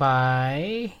question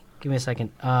by. Give me a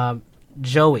second.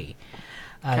 Joey.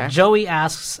 Joey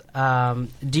asks,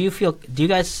 do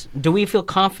we feel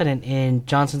confident in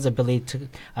Johnson's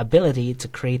ability to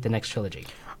create the next trilogy?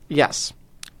 Yes.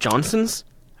 Johnson's?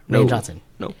 Rian Johnson.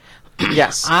 No.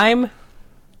 Yes. I'm...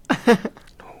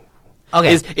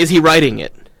 Okay. Is he writing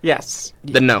it? Yes.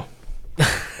 Then no.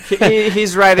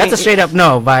 He's writing... That's a straight up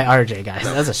no by RJ, guys.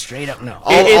 That's a straight up no.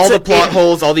 All the plot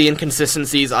holes, all the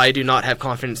inconsistencies, I do not have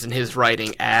confidence in his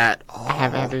writing at all.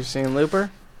 Have you seen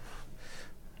Looper?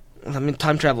 I mean,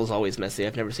 time travel is always messy.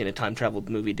 I've never seen a time travel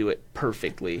movie do it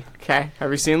perfectly. Okay.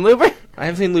 Have you seen Looper? I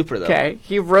haven't seen Looper, though. Okay.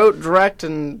 He wrote and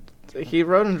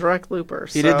direct Looper.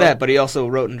 He did that, but he also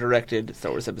wrote and directed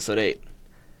Star Wars Episode 8.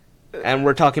 And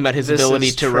we're talking about his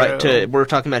ability to write. We're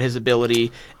talking about his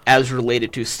ability as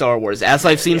related to Star Wars. As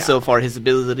I've seen so far, his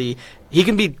ability, he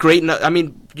can be great. I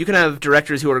mean, you can have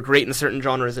directors who are great in certain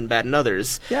genres and bad in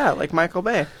others. Yeah, like Michael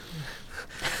Bay.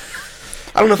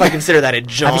 I don't know if I consider that a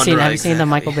genre. Have you seen the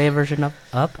Michael Bay version of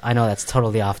Up? I know that's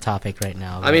totally off topic right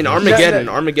now. I mean,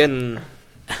 Armageddon.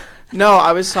 No,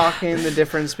 I was talking the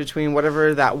difference between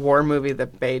whatever that war movie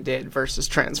that Bay did versus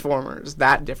Transformers.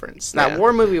 That difference. That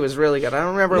war movie was really good. I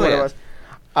don't remember what it was.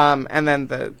 And then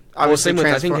the obviously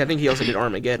I think he also did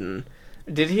Armageddon.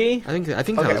 Did he? I think okay.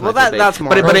 that Well, was that's more.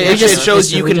 But it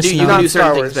shows you can do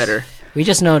certain things better. We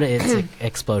just know that it's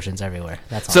explosions everywhere.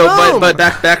 That's all. So, but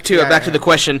back to the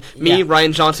question.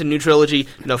 Rian Johnson, new trilogy.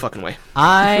 No fucking way.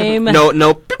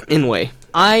 No in way.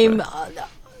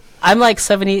 I'm like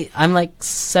 70. I'm like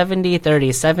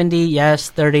 70-30. 70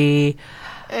 yes, 30.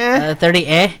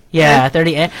 30 yeah,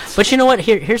 30 But you know what?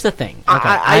 Here's the thing.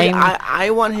 Okay,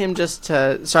 I want him just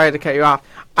to. Sorry to cut you off.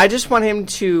 I just want him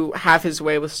to have his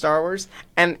way with Star Wars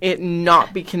and it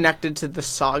not be connected to the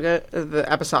saga, the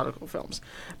episodical films.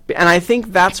 And I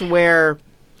think that's where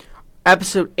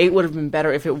Episode 8 would have been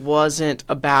better if it wasn't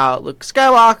about Luke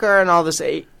Skywalker and all this.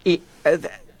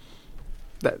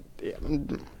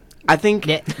 I think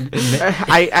Yeah.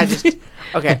 I just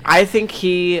okay. I think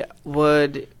he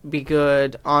would be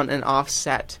good on an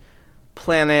offset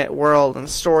planet, world, and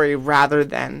story rather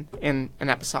than in an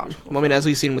episode. Well, I mean, as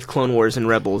we've seen with Clone Wars and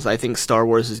Rebels, I think Star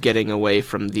Wars is getting away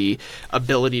from the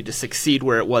ability to succeed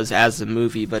where it was as a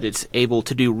movie, but it's able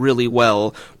to do really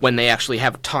well when they actually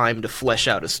have time to flesh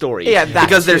out a story. Yeah, that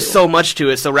because there's too. so much to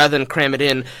it, so rather than cram it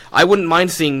in, I wouldn't mind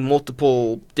seeing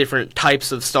multiple different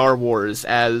types of Star Wars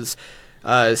as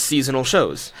seasonal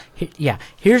shows. Yeah.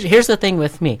 Here's the thing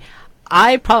with me.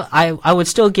 I would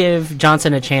still give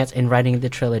Johnson a chance in writing the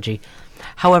trilogy.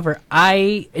 However,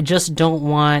 I just don't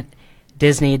want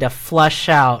Disney to flush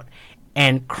out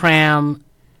and cram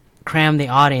the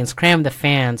audience, cram the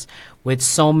fans with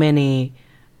so many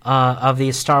of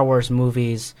these Star Wars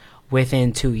movies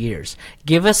within 2 years.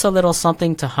 Give us a little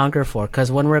something to hunger for, because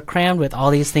when we're crammed with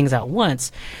all these things at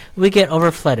once, we get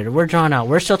overflooded. We're drawn out.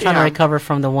 We're still trying to recover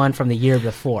from the one from the year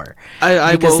before.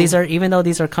 Because these are, even though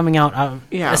these are coming out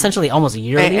essentially almost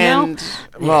yearly now.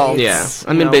 Well, Yeah,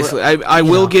 I mean, basically, I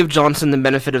will give Johnson the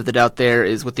benefit of the doubt. There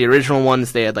is with the original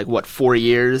ones, they had 4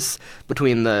 years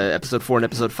between the episode 4 and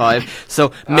episode 5.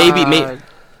 So maybe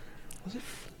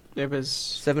it was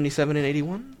 77 and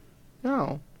 81.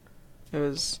 no, it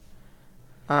was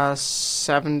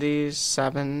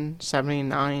 77,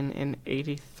 79, and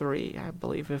 83, I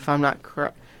believe. If I'm not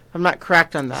correct,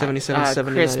 on that. 77,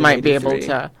 79, Chris and might be able 83.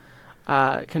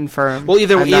 to confirm. Well,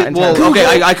 either I'm not entirely-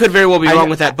 okay, I could very well be I- wrong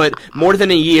with that, but more than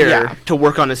a year Yeah. to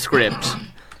work on a script,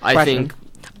 I Question. think.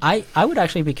 I would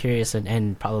actually be curious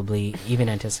and probably even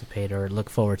anticipate or look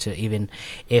forward to even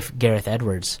if Gareth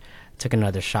Edwards took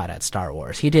another shot at Star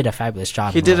Wars. He did a fabulous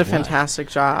job. He in did a Rogue One. fantastic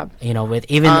job. With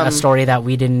even a story that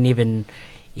we didn't even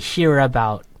hear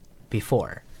about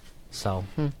before. So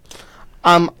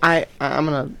I'm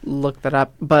gonna look that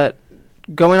up, but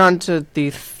going on to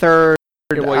the third.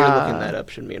 While you're looking that up,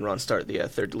 should me and Ron start the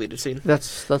third deleted scene?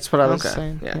 That's what I was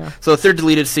saying. Yeah. Yeah. So the third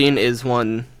deleted scene is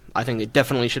one I think they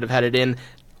definitely should have had it in.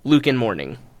 Luke in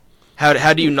mourning. How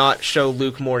do you not show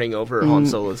Luke mourning over Han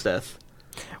Solo's death?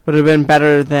 Would have been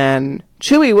better than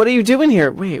Chewie. What are you doing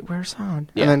here? Wait, where's Han?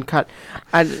 Yeah. And then cut.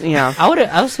 I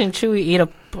I was thinking Chewie eat a.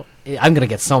 I'm gonna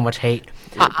get so much hate.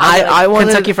 I wanted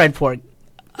Kentucky Fried Pork.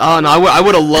 Oh no, I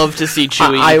would have loved to see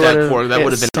Chewie I eat that would've- pork. That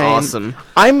would have been same. awesome.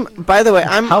 By the way,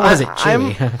 How was it,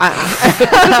 Chewie?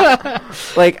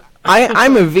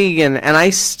 I'm a vegan, and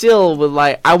I still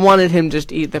would I wanted him just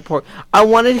to eat the pork. I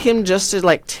wanted him just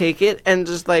to take it and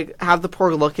just have the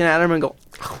pork looking at him and go.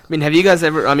 I mean, have you guys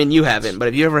ever? I mean, you haven't, but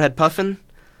have you ever had puffin?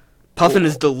 Puffin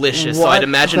is delicious, so What I'd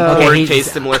imagine the- pork Okay,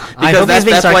 tastes similar. I Because hope he's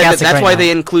being that's why sarcastic right why now.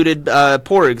 they included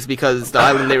porgs, because the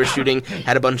island they were shooting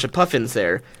had a bunch of puffins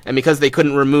there, and because they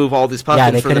couldn't remove all these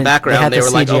puffins They from the couldn't. background, they were had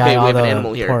to like, CGI okay, all we have an the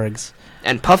animal here. Porgs.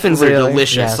 And puffins are Really?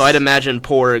 delicious, Yes. so I'd imagine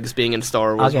porgs being in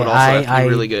Star Wars Okay, would also have to be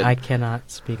really good. I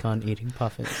cannot speak on eating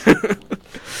puffins.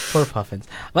 Poor puffins.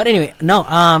 But anyway, no.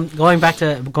 Going back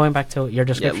to your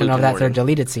description Luke of in that mourning. third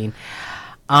deleted scene.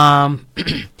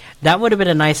 That would have been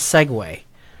a nice segue.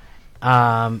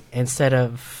 Instead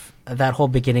of that whole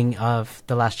beginning of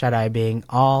The Last Jedi being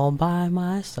all by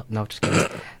myself. No, just kidding.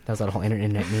 That was that whole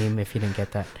internet meme. If you didn't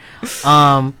get that,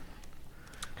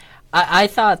 I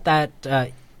thought that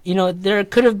there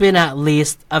could have been at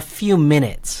least a few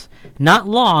minutes, not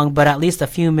long, but at least a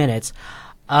few minutes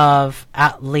of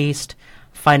at least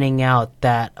finding out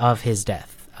that of his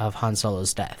death, of Han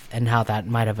Solo's death, and how that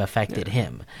might have affected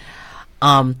him.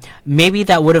 Maybe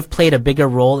that would have played a bigger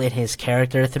role in his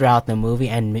character throughout the movie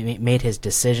and made his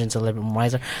decisions a little bit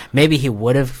wiser. Maybe he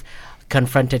would have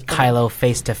confronted Kylo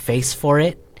face to face for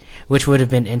it, which would have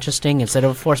been interesting instead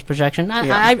of force projection.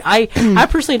 I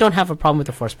personally don't have a problem with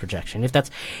the force projection if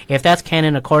that's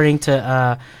canon according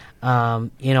to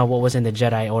what was in the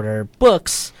Jedi Order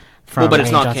books. Well, but it's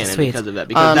Rian not Johnson canon Sweets. because of that,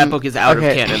 because that book is out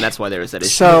okay. of canon. That's why there is that issue.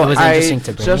 So It was I interesting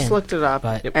to bring just in, looked it up,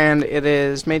 but- Yep. and it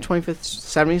is May 25th,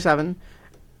 77.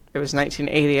 It was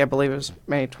 1980, I believe it was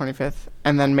May 25th,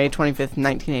 and then May 25th,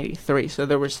 1983. So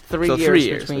there was 3 So years, 3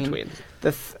 years between between.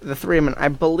 the three of them. I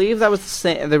believe that was the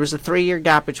same. There was a 3-year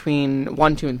gap between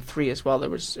 1, 2, and 3 as well. It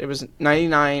was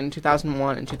 99,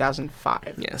 2001, and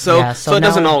 2005. Yeah, so so it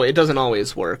doesn't now- it doesn't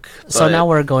always work. So but- now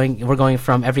we're going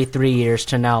from every 3 years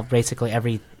to now basically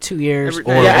every 2 years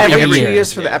Every- or Yeah, every every 2 year.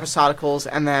 years for the Yeah. episodicals,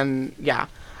 and then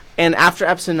and after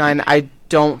episode 9, I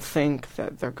don't think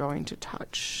that they're going to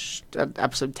touch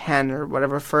episode 10 or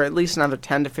whatever for at least another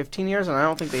 10 to 15 years, and I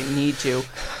don't think they need to.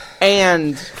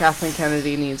 And Kathleen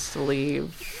Kennedy needs to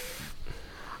leave.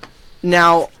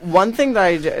 Now, one thing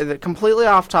that completely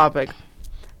off topic.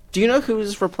 Do you know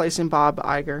who's replacing Bob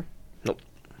Iger? Nope.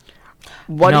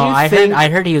 What no, do you I think? heard. I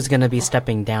heard he was going to be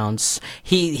stepping down.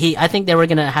 I think they were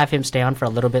going to have him stay on for a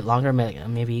little bit longer,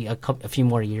 maybe a few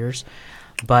more years.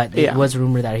 But it was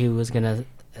rumored that he was going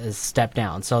to step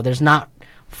down. So there's not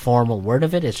formal word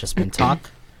of it. It's just been talk.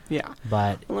 Yeah.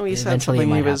 But Well, he said eventually it something.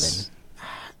 might He was.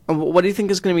 What do you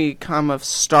think is going to become of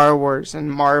Star Wars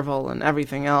and Marvel and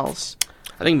everything else?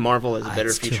 I think Marvel has a better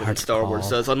It's too future than hard to Star Wars call.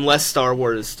 does, unless Star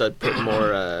Wars put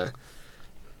more,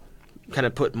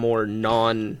 put more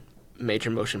non-major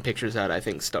motion pictures out. I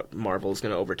think Marvel is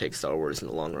going to overtake Star Wars in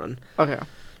the long run. Okay.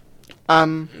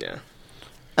 Yeah.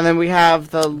 And then we have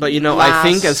the. But I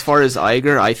think as far as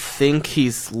Iger, I think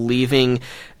he's leaving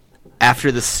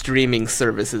after the streaming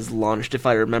service is launched, if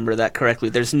I remember that correctly.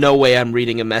 There's no way I'm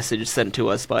reading a message sent to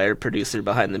us by our producer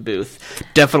behind the booth.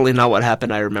 Definitely not what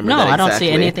happened. I remember No, that I exactly. don't see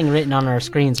anything written on our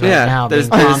screens right Yeah, now. there's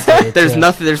being prompted there's to-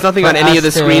 nothing. There's nothing on for any of the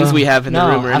us to- screens we have in the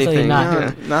No, room or absolutely anything.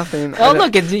 not. Yeah. Nothing. Oh,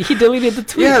 look, he deleted the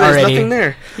tweet Yeah, there's already. nothing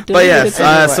there. He But deleted yes, it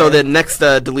anyway. so the next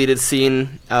deleted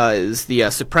scene is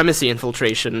the Supremacy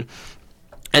infiltration.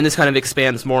 And this kind of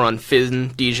expands more on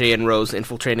Finn, DJ, and Rose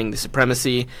infiltrating the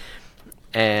Supremacy.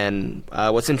 And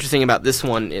what's interesting about this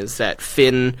one is that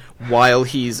Finn, while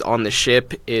he's on the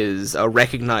ship, is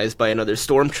recognized by another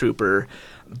stormtrooper,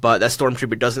 but that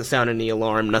stormtrooper doesn't sound any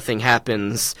alarm, nothing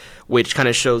happens, which kind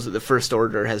of shows that the First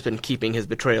Order has been keeping his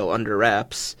betrayal under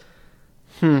wraps.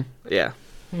 Yeah.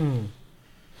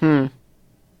 No,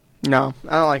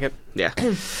 I don't like it. Yeah.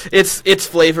 It's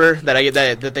flavor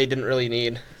that they didn't really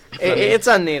need. It's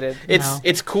unneeded.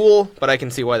 It's cool, but I can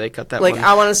see why they cut that Like, one.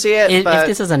 I want to see it, If but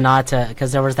this is a nod to,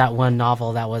 because there was that one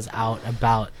novel that was out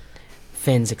about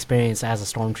Finn's experience as a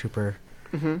stormtrooper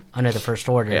under the First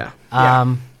Order.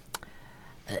 Yeah.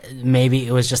 Maybe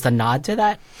it was just a nod to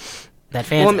that. That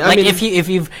fans, Well, I mean-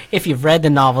 if you've read the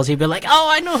novels, you'd be like, oh,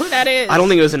 I know who that is. I don't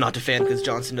think it was a nod to fan because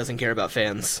Johnson doesn't care about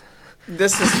fans.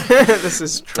 this is this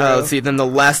is true. Let's see. Then the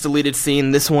last deleted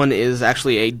scene. This one is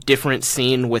actually a different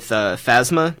scene with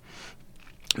Phasma.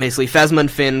 Basically, Phasma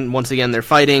and Finn, once again, they're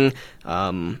fighting,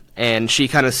 and she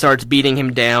kind of starts beating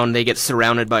him down. They get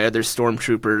surrounded by other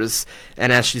stormtroopers,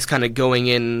 and as she's kind of going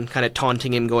in, kind of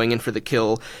taunting him, going in for the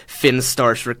kill, Finn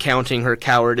starts recounting her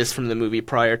cowardice from the movie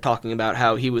prior, talking about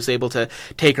how he was able to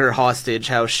take her hostage,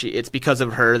 how it's because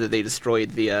of her that they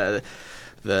destroyed the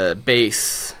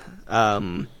base.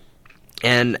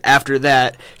 And after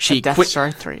that, she Death Star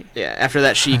 3. Yeah, after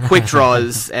that, she quick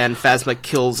draws, and Phasma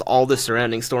kills all the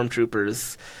surrounding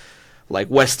stormtroopers, like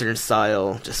Western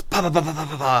style. Just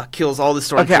kills all the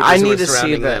stormtroopers. Okay, I who are need to see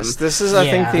surrounding this. them. This is,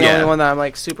 I think, the Yeah. only one that I'm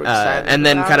like super excited. And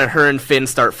then about. kind of her and Finn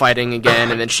start fighting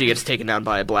again, and then she gets taken down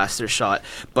by a blaster shot.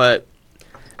 But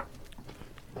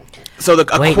so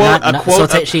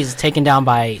she's taken down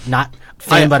by not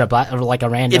Finn, but like a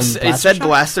random. it said shot?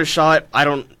 blaster shot. I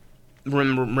don't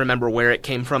remember where it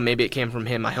came from. Maybe it came from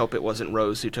him. I hope it wasn't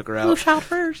Rose who took her out. Who shot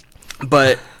first?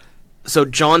 But so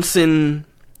Johnson.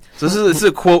 So this is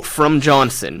a quote from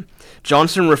Johnson.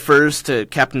 Johnson refers to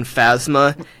Captain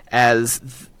Phasma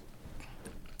as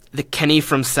the Kenny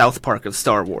from South Park of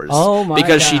Star Wars. Oh my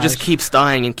Because she gosh. just keeps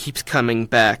dying and keeps coming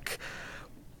back.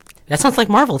 That sounds like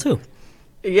Marvel too.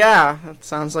 Yeah, that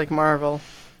sounds like Marvel.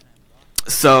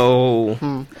 So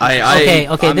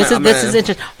Okay. This is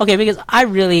interesting. Okay, because I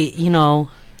really,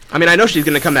 I mean, I know she's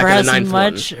going to come back in the ninth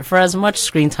one. for as much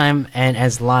screen time and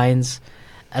as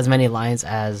many lines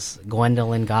as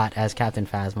Gwendolyn got as Captain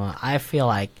Phasma, I feel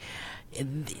like,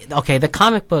 the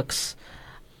comic books,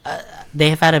 they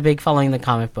have had a big following in the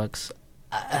comic books.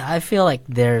 I feel like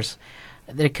there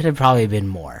could have probably been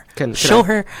more. Let's show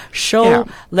show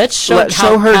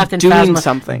how her Captain doing Phasma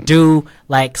something. do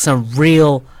like some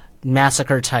real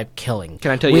massacre type killing.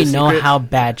 Can I tell you we a know secret? how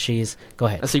bad she's. Go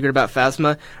ahead. A secret about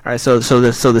Phasma? Alright, so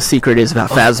the secret is about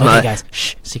Phasma. Okay, guys.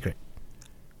 Shh. Secret.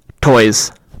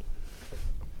 Toys.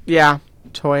 Yeah,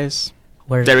 toys.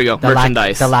 Where's There we go. the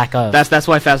Merchandise. the lack of. That's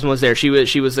why Phasma was there. She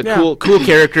was a cool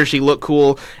character. She looked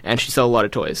cool, and she sold a lot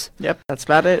of toys. Yep, that's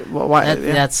about it. Why?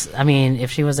 That's. I mean, if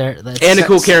she was there, that's, And a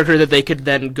cool character that they could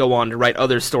then go on to write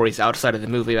other stories outside of the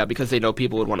movie about because they know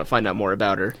people would want to find out more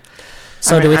about her.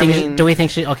 So I do we mean- think? Do we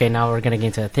think she? Okay, now we're gonna get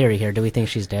into a theory here. Do we think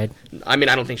she's dead? I mean,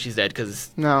 I don't think she's dead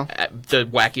because No. the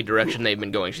wacky direction they've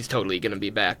been going, she's totally going to be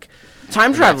back.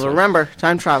 Time travel. Remember,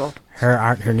 time travel.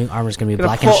 Her new armor's gonna be Gonna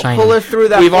black and shiny. pull her through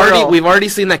that. We've portal. already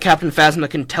seen that Captain Phasma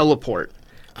can teleport.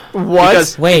 What?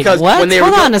 Because- Wait, because what? when they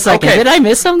Hold were on a second. okay. Did I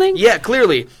miss something? Yeah,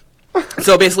 clearly.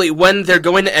 So basically, when they're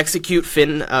going to execute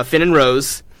Finn and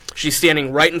Rose, she's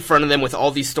standing right in front of them with all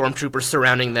these stormtroopers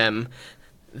surrounding them.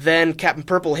 Then Captain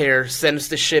Purplehair sends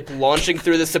the ship launching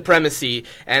through the Supremacy,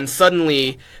 and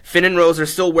suddenly Finn and Rose are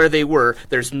still where they were.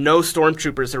 There's no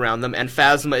stormtroopers around them, and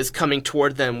Phasma is coming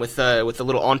toward them with a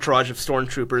little entourage of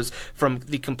stormtroopers from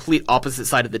the complete opposite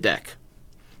side of the deck.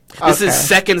 This is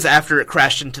seconds after it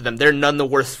crashed into them. They're none the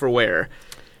worse for wear.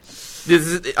 This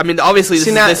is, I mean, obviously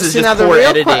this is just poor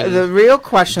editing. The real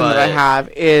question that I have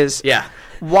is,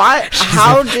 why?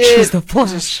 How did she's the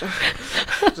Flash?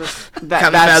 Captain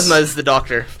Phasma is the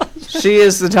Doctor. She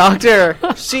is the Doctor.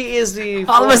 She is the.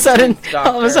 All of a sudden,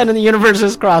 the universe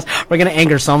is crossed. We're gonna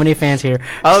anger so many fans here.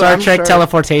 Star Trek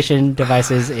teleportation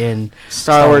devices in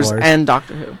Star Wars and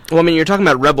Doctor Who. Well, I mean, you're talking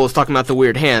about Rebels, talking about the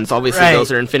weird hands. Obviously,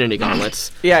 those are Infinity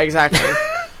Gauntlets. Yeah, exactly.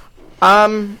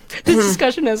 This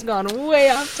discussion has gone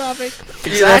way off topic.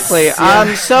 Exactly.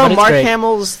 So Mark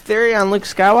Hamill's theory on Luke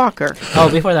Skywalker. Oh,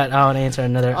 before that, I want to answer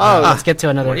another. Let's get to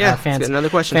another another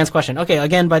question. Fans question. Okay,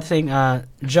 again, by the thing,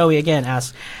 Joey again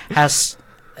asks,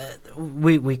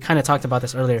 we kind of talked about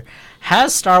this earlier.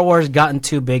 Has Star Wars gotten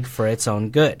too big for its own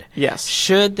good? Yes.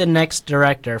 Should the next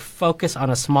director focus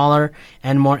on a smaller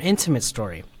and more intimate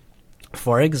story?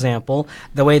 For example,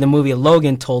 the way the movie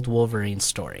Logan told Wolverine's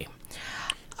story.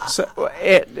 So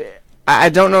I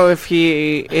don't know if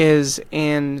he is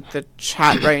in the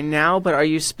chat right now, but are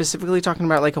you specifically talking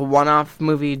about like a one-off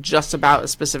movie just about a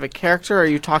specific character, or are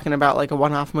you talking about like a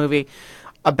one-off movie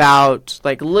about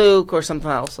like Luke or something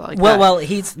else like that? Well,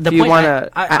 he's the point.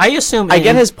 I assume I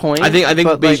get his point. I think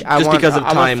but, just because of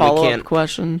time we can't.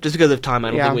 Question. Just because of time,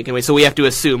 I don't think we can wait. So we have to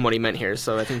assume what he ment here.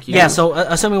 So I think So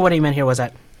assuming what he meant here was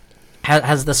that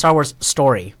has the Star Wars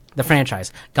story, the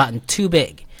franchise, gotten too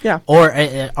big? Yeah. Or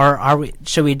are we?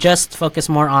 Should we just focus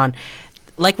more on,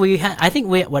 like I think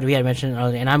what we had mentioned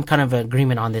earlier, and I'm kind of in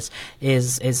agreement on this,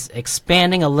 is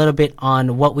expanding a little bit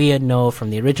on what we know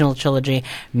from the original trilogy,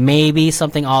 maybe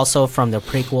something also from the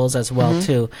prequels as well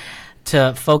too,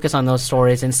 to focus on those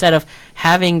stories instead of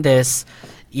having this,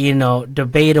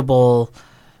 debatable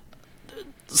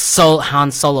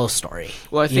Han Solo story.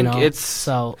 Well, I think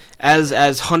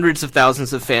as hundreds of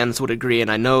thousands of fans would agree, and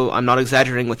I know I'm not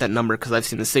exaggerating with that number because I've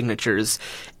seen the signatures.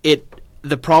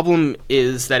 The problem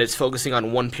is that it's focusing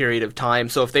on one period of time.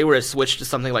 So if they were to switch to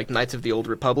something like Knights of the Old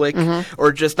Republic,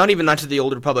 or just not even Knights of the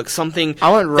Old Republic, something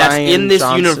that's in this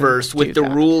universe with the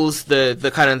rules,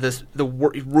 the kind of the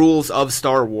rules of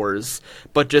Star Wars,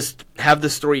 but just have the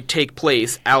story take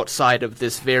place outside of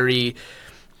this very.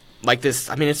 Like this,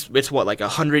 I mean, it's what, like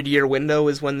 100-year window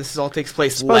is when this all takes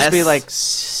place. It's supposed to be like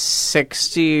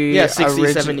 60,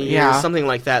 70 years, something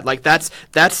like that. Like that's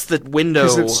the window.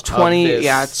 Because it's 20. Of this.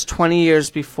 Yeah, it's 20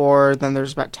 years before. Then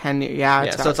there's about 10 years.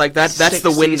 Yeah, so it's like that's the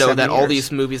window that all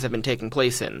these movies have been taking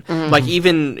place in. Like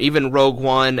even Rogue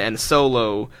One and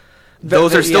Solo.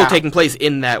 Those are still taking place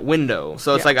in that window.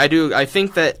 So it's like I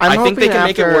think they can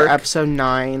make it work. Episode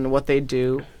 9, what they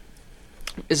do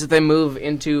is that they move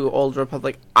into Old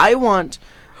Republic. I want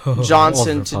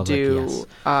Johnson to do. Yes.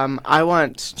 I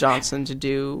want Johnson to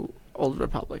do Old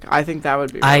Republic. I think that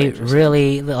would be. I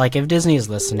really like if Disney is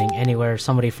listening anywhere.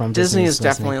 Somebody from Disney is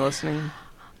definitely listening.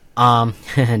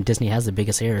 Disney has the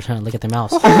biggest ears. Look at the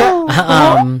mouse.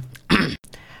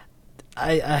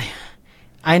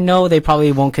 I know they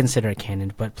probably won't consider it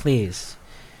canon, but please,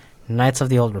 Knights of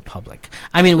the Old Republic.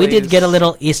 I mean, we did get a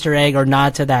little Easter egg or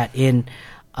nod to that in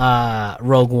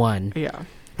Rogue One,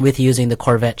 with using the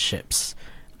Corvette ships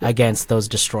against those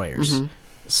destroyers.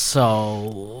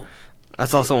 So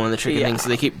that's also one of the tricky things. So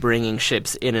they keep bringing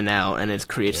ships in and out, and it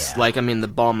creates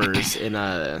the bombers in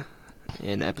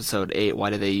Episode 8. Why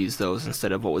do they use those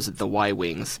instead of the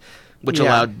Y-wings, which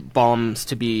allowed bombs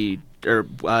to be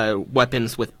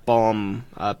weapons with bomb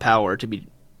power to be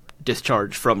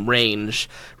discharged from range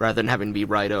rather than having to be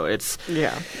Rito. Exactly.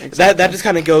 that just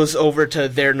kind of goes over to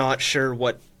they're not sure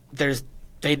what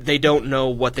they don't know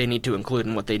what they need to include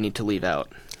and what they need to leave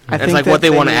out. It's like what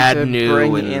they want to add new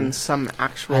bring in some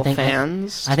actual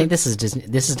fans. I think this is Disney.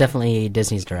 This is definitely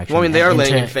Disney's direction. Well, I mean, they are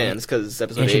letting in fans because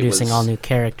Episode 8 was introducing all new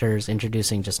characters,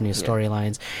 introducing just new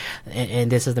storylines,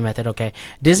 and this is the method. Okay,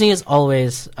 Disney is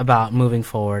always about moving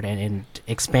forward and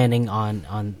expanding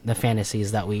on the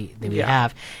fantasies that we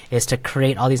have. Is to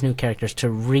create all these new characters to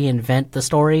reinvent the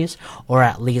stories, or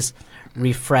at least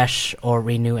refresh or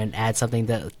renew and add something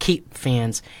to keep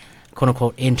fans, quote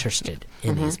unquote, interested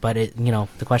in these. But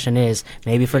the question is,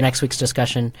 maybe for next week's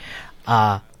discussion,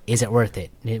 is it worth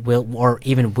it? Will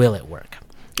it work?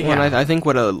 Well, I think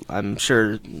I'm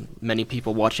sure many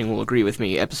people watching will agree with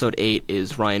me. Episode 8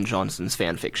 is Rian Johnson's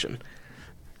fan fiction.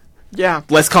 Yeah,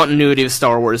 less continuity of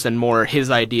Star Wars and more his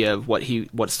idea of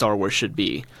what Star Wars should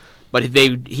be. But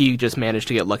he just managed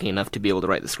to get lucky enough to be able to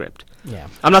write the script. Yeah,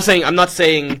 I'm not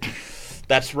saying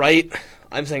that's right.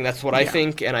 I'm saying that's what I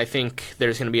think, and I think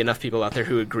there's going to be enough people out there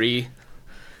who agree.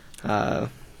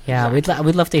 Yeah, we'd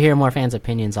love to hear more fans'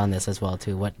 opinions on this as well,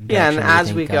 too. What Yeah, and direction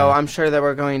as we go, I'm sure that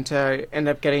we're going to end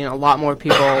up getting a lot more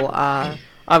people,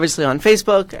 obviously on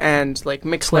Facebook and like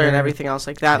Mixler Twitter. and everything else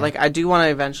like that. Yeah. Like, I do want to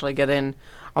eventually get in.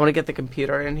 I want to get the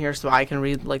computer in here so I can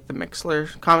read like the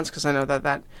Mixler comments, because I know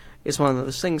that is one of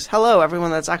those things. Hello,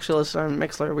 everyone that's actually listening on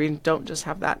Mixler. We don't just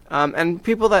have that. And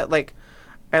people that and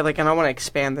I want to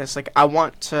expand this. Like, I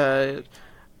want to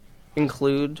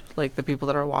include like the people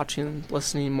that are watching,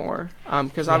 listening more,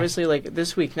 because obviously like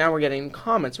this week now we're getting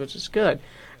comments, which is good.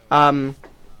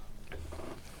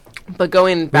 But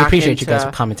going We back appreciate into, you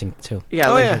guys commenting, too. yeah,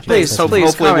 Oh like, yeah, please, So please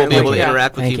hopefully we'll comment, be able like, to yeah.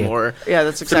 interact with Thank you you. more. Yeah,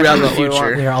 that's exactly throughout the what we want.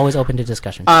 future. We are always open to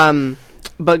discussion.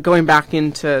 But going back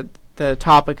into the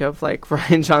topic of like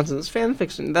Rian Johnson's fan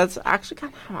fiction, that's actually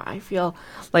kind of how I feel.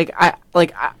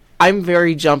 I'm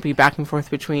very jumpy back and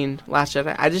forth between Last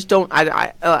Jedi. I just don't.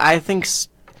 I think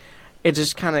it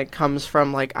just kind of comes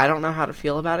from like I don't know how to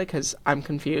feel about it because I'm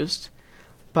confused,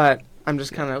 but I'm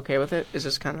just kind of okay with it. It's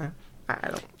just kind of I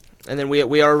don't. And then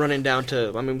we are running down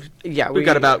to. I mean, Yeah, we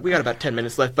got about 10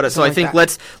 minutes left. But so I Something think like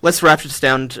let's wrap this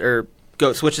down or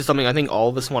go switch to something I think all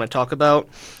of us want to talk about.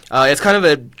 It's kind of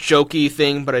a jokey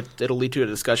thing, but it'll lead to a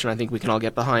discussion I think we can all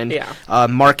get behind. Yeah.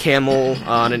 Mark Hamill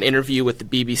on an interview with the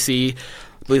BBC.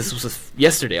 I believe this was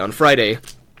yesterday on Friday,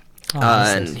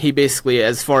 and he basically,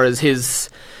 as far as his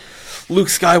Luke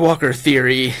Skywalker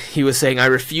theory, he was saying, I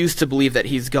refuse to believe that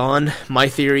he's gone. My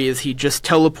theory is he just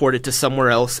teleported to somewhere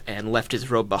else and left his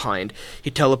robe behind. He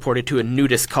teleported to a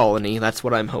nudist colony. That's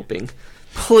what I'm hoping.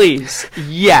 Please,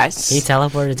 yes. He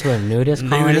teleported to a nudist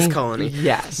colony? Nudist colony.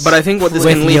 Yes. But I think what this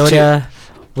With can lead to... Yoda,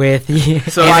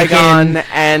 with So Qui-Gon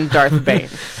and Darth Bane.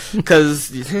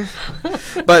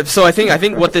 But so I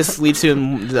think what this leads to,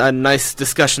 a nice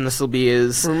discussion this will be,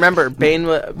 is... Remember, Bane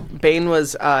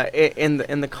was in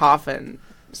the coffin.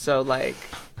 So like,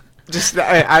 just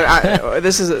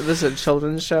this is a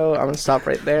children's show. I'm gonna stop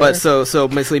right there. But so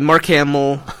basically, Mark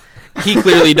Hamill, he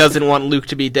clearly doesn't want Luke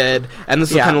to be dead, and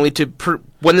this will kind of lead to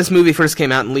when this movie first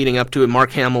came out and leading up to it.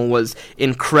 Mark Hamill was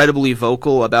incredibly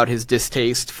vocal about his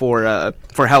distaste for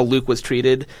how Luke was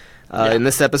treated in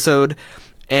this episode,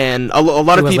 and a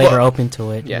lot of was people later open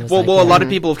to it. Yeah, He was well, like, a lot of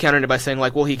people have countered it by saying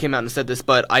like, well, he came out and said this,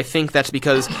 but I think that's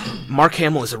because Mark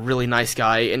Hamill is a really nice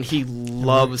guy, and he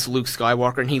loves Luke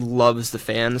Skywalker, and he loves the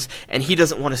fans, and he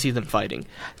doesn't want to see them fighting.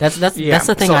 That's the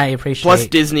thing So, I appreciate. Plus,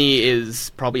 Disney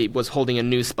was holding a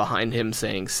noose behind him,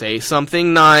 saying, "Say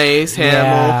something nice, Hamill.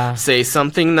 Yeah. Say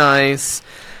something nice."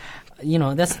 You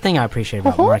know, that's the thing I appreciate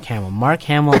about Mark Hamill. Mark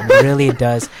Hamill really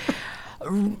does.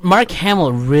 Mark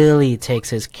Hamill really takes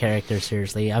his character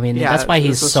seriously. I mean, that's why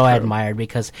he's so admired,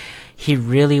 because he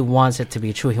really wants it to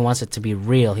be true. He wants it to be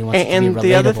real. He wants it to be relatable. And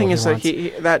the other thing is that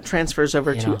that transfers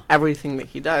over to everything that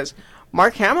he does.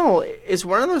 Mark Hamill is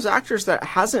one of those actors that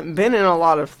hasn't been in a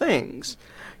lot of things.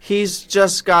 He's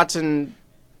just gotten...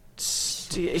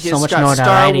 He's So much got Star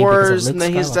notoriety because of Wars, Luke and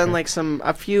then he's done Skywalker. like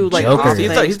a few like Joker. off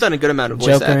He's things. done a good amount of voice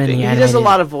Joker in acting. the He does a animated-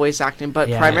 lot of voice acting, but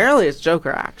Yeah. primarily it's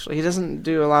Joker. Actually, he doesn't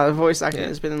do a lot of voice acting.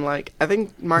 It's been like I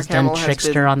think Mark He's done Hamill has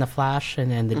Trickster been. on the Flash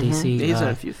and the DC. He's done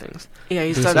a few things. Yeah,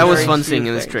 he's That done. That was very fun few seeing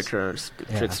him as things.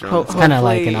 Trickster. Ho- It's kinda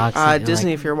like an hopefully, oxy-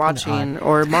 Disney, like if you're an watching,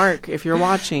 or Mark, if you're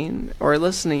watching or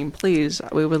listening, please,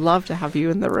 we would love to have you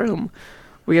in the room.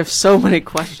 We have so many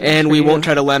questions. And for we you. won't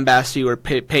try to lambast you or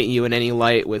paint you in any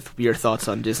light with your thoughts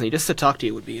on Disney. Just to talk to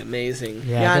you would be amazing.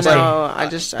 Yeah, I just know. like- I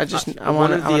just, I one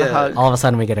want of to the, hug. all of a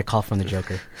sudden we get a call from the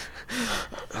Joker.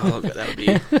 Oh, God, that would be.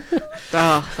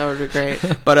 Oh, that would be great.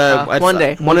 But one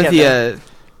day, one we'll of get the there.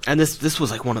 and this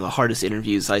was like one of the hardest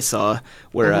interviews I saw,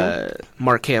 where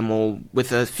Mark Hamill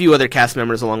with a few other cast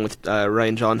members along with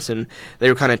Rian Johnson, they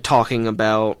were kind of talking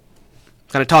about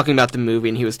the movie,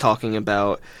 and he was talking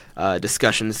about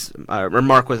discussions, or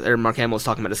Mark Hamill was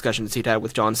talking about discussions he'd had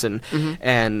with Johnson,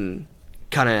 and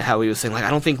kind of how he was saying like, I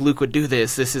don't think Luke would do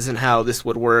this. This isn't how this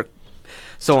would work.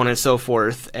 So on and so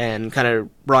forth, and kind of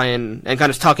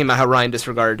talking about how Ryan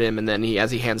disregarded him, and then as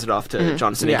he hands it off to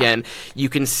Johnson again, you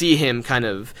can see him kind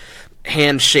of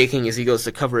hand shaking as he goes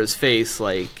to cover his face,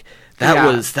 like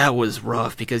that was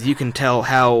rough, because you can tell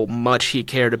how much he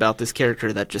cared about this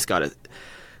character that just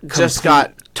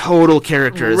got total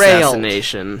character railed.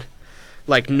 assassination,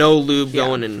 like no lube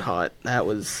going in hot. That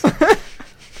was.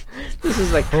 This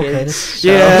is like Okay, kids. this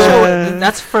Yeah. show,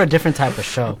 that's for a different type of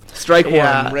show. Strike one,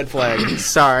 Yeah. red flag.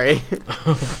 Sorry.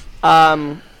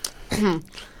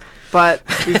 But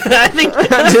I think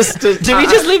Did we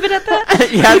just leave it at that?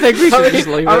 yeah, I think we should just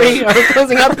leave Are it. we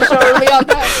closing out the show early on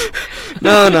that?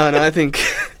 no. I think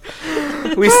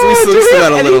we still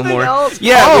got a little Anything more. else?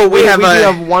 Yeah, Oh, we have do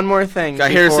have one more thing. got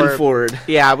before- Harrison Ford.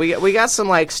 Yeah, we got some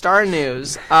like star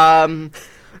news.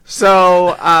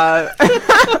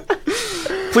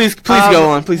 Please go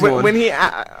on. Please go on. When he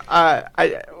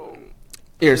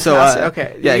Here, so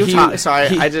okay, yeah, you he. talk, sorry,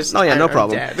 he- I just Oh yeah, no I'm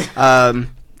problem.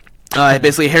 dead.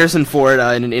 Basically, Harrison Ford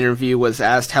in an interview was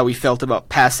asked how he felt about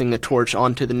passing the torch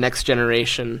on to the next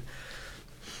generation.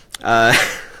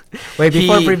 Wait, He-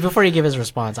 before you give his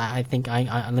response, I think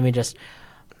let me just.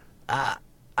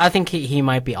 I think he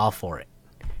might be all for it.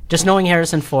 Just knowing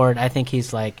Harrison Ford, I think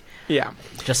he's like Yeah,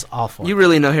 just all for You it.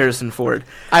 really know Harrison Ford.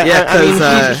 I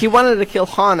because mean, he wanted to kill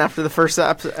Han after the first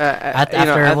episode.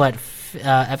 After what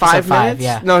episode 5 5? minutes?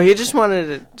 Yeah. No, he just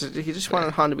wanted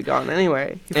Han to be gone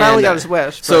anyway. He finally And, got his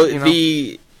wish. So but, you know.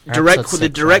 the Or direct episode the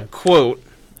 6, direct right? quote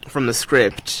from the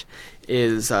script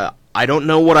is I don't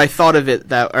know what I thought of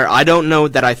it I don't know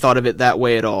that I thought of it that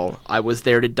way at all. I was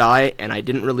there to die and I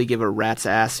didn't really give a rat's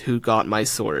ass who got my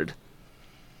sword.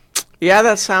 Yeah,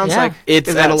 that sounds Yeah. like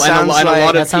It's that and a sounds lot like-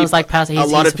 of That sounds people, like passing- a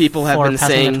lot he's of people have for been passing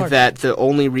the saying torch. that the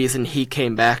only reason he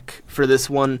came back for this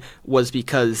one was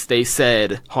because they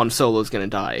said Han Solo's gonna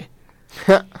die.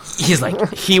 He's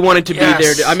like, He wanted to Yes. be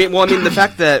there. I mean, the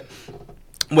fact that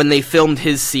when they filmed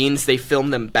his scenes, they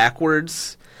filmed them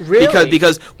backwards. Really?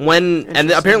 Because when and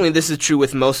apparently this is true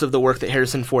with most of the work that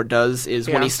Harrison Ford does is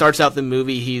when Yeah. he starts out the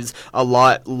movie he's a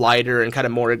lot lighter and kind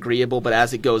of more agreeable, but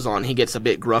as it goes on he gets a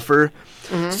bit gruffer.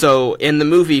 Mm-hmm. So in the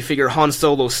movie, figure Han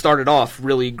Solo started off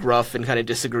really gruff and kind of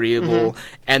disagreeable,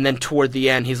 and then toward the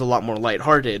end he's a lot more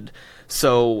lighthearted.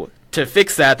 So to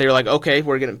fix that, they're like, okay,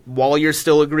 while you're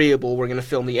still agreeable, we're gonna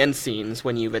film the end scenes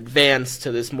when you've advanced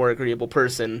to this more agreeable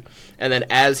person. And then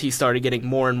as he started getting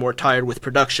more and more tired with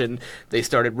production, they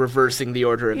started reversing the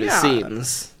order of his Yeah.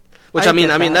 scenes. Which I I mean,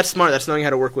 get that. that's smart. That's knowing how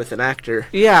to work with an actor.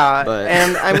 Yeah, But-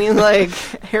 and I mean, like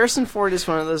Harrison Ford is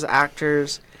one of those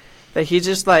actors that he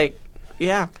just like,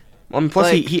 yeah, Plus,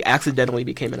 Like- he accidentally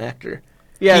became an actor.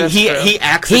 yeah. he that's true. he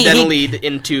accidentally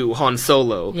into Han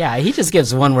Solo. yeah, he just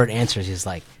gives one word answers. He's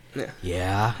like, Yeah.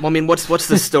 yeah. Well, I mean, what's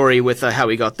the story with how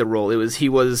he got the role? He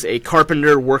was a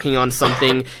carpenter working on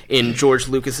something in George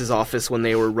Lucas's office when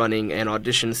they were running an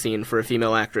audition scene for a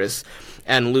female actress,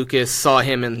 and Lucas saw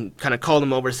him and kind of called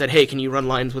him over and said, "Hey, can you run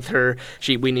lines with her?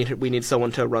 We need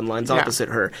someone to run lines Yeah. opposite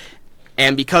her."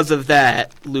 And because of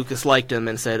that, Lucas liked him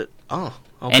and said, "Oh,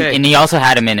 okay." And he also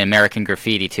had him in American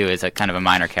Graffiti too, as a kind of a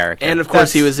minor character. And of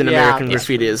course, he was in Yeah, American yeah.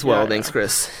 Graffiti as well. Yeah, Thanks, yeah.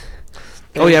 Chris.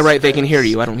 Oh yeah, right. They can hear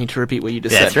you. I don't need to repeat what you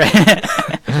just that's said.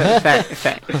 right.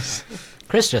 Thanks.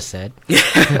 Chris just said.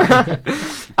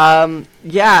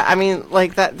 Yeah, I mean,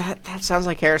 like that sounds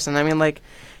like Harrison. I mean, like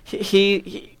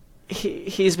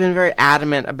he's been very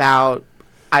adamant about.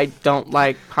 I don't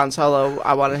like Han Solo.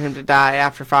 I wanted him to die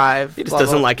after 5. He just blah,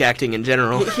 doesn't blah. like acting in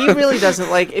general. He really doesn't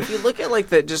like. If you look at like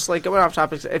just like going off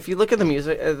topics, if you look at the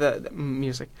music,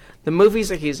 the movies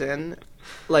that he's in,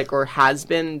 like or has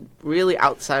been really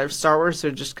outside of Star Wars,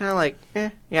 they're just kind of like,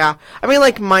 yeah. I mean,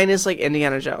 like minus like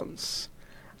Indiana Jones,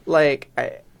 like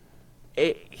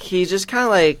he's just kind of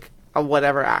like a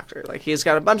whatever actor. Like he's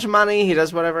got a bunch of money, he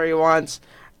does whatever he wants,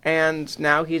 and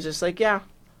now he's just like, yeah,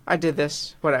 I did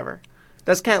this, whatever.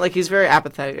 That's kind of like he's very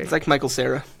apathetic. It's like Michael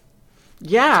Cera.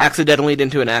 Yeah, Accidentally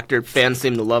into an actor. Fans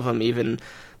seem to love him, even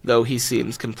though he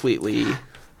seems completely.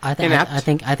 Inept? I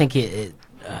think it.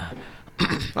 I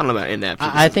don't know about inept.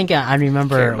 I think I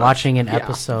remember Care much. watching an Yeah.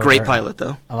 episode. Great or- pilot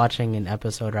though. Watching an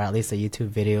episode, or at least a YouTube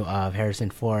video of Harrison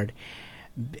Ford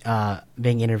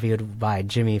being interviewed by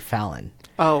Jimmy Fallon,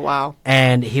 Oh wow.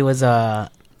 and he was it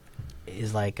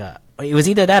was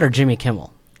either that or Jimmy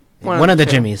Kimmel, One one of of the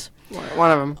the two. Jimmys.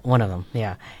 One of them. One of them,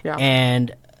 yeah. Yeah.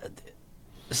 And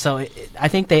so I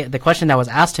think the question that was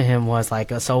asked to him was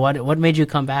like, so what made you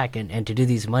come back and to do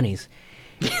these monies?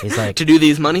 He's like, To do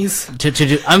these monies? to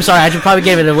do. I'm sorry, I should probably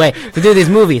gave it away. To do these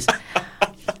movies.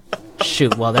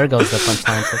 Shoot, well there goes the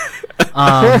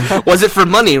punchline. Was it for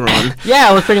money, Ron?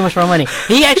 Yeah, it was pretty much for money.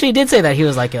 He actually did say that. He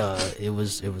was like, it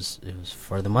was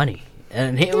for the money.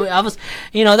 And I was,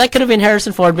 that could have been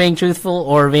Harrison Ford being truthful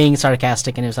or being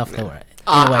sarcastic in himself. Anyway,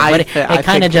 I but thi- I it kind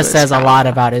think of it just was says a kind lot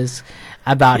of-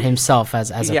 about himself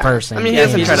as a Yeah. person. I mean, he Yeah,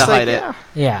 doesn't he's try to just hide like, it. yeah.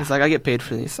 Yeah. He's like, I get paid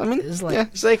for these. I mean, It's like- yeah.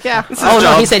 He's like, yeah. It's Oh his no,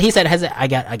 job. he said I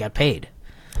got paid.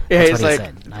 Yeah, That's he's what he like,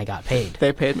 said. I got paid.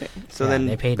 they paid me. So Yeah, then,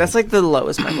 they paid That's me. like the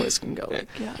lowest my voice can go. Like,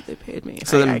 yeah, they paid me.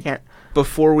 So I then- can't.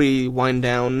 before we wind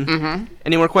down,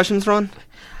 any more questions, Ron?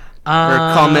 Or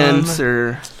Um, comments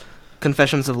or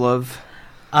confessions of love?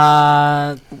 We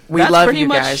that's love pretty you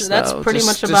much, guys, That's though. pretty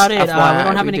Just much about it. We FYI,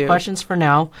 don't have we any do. questions for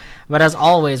now, but as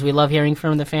always, we love hearing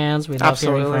from the fans. We love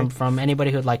Absolutely. hearing from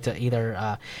anybody who'd like to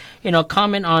either,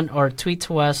 comment on or tweet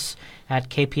to us at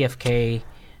KPFK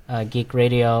Geek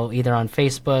Radio, either on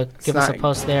Facebook, give us a not-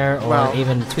 post there, or well-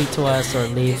 even tweet to us or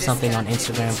leave something on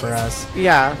Instagram for us.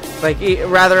 Yeah, like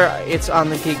rather it's on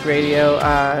the Geek Radio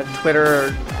Twitter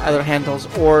or other handles,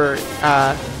 or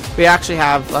we actually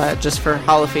have just for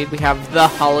Holofeed, we have the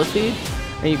Holofeed,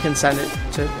 and you can send it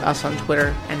to us on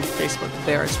Twitter and Facebook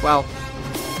there as well.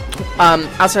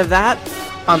 Outside of that,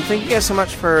 thank you guys so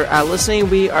much for listening.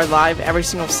 We are live every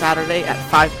single Saturday at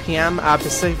 5 p.m.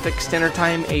 Pacific Standard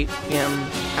Time, 8 p.m.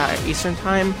 Eastern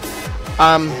Time.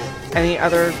 Any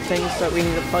other things that we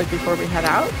need to plug before we head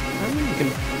out? You can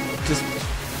just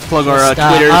plug our Just,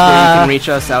 Twitters where you can reach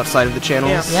us outside of the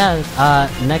channels. Yeah,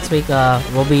 next week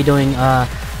we'll be doing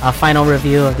a final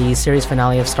review of the series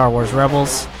finale of Star Wars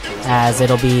Rebels, as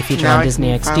it'll be featured Now on I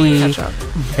Disney can finally XD. catch up.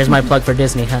 Here's my plug for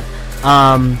Disney.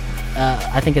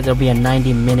 I think it'll be a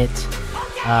 90-minute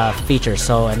feature,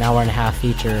 so an hour and a half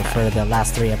feature for the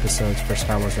last 3 episodes for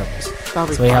Star Wars Rebels. That'll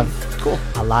be So we fun. have Cool.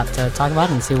 a lot to talk about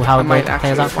and see how I it might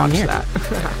plays actually out from watch here. that.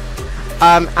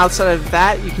 Outside of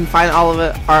that, you can find all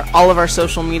of our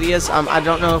social medias. I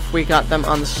don't know if we got them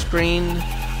on the screen.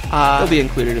 They'll be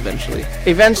included eventually.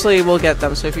 Eventually, we'll get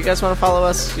them. So if you guys want to follow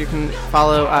us, you can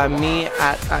follow me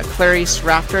at Clarice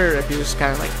Rafter. If you just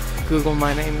kind of like Google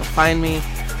my name, you'll find me.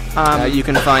 You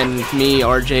can find me,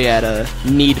 RJ, at a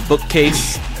Need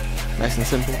bookcase. Nice and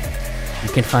simple. You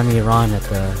can find me, Ron, at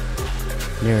the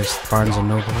nearest Barnes &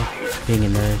 Noble, being a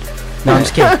nerd. No, I'm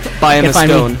just kidding. Buy him You a can find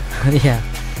scone. me- yeah,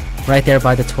 right there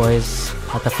by the toys,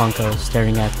 at the Funko,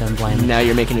 staring at them blindly. Now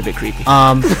you're making it a bit creepy.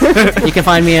 You can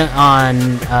find me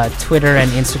on Twitter and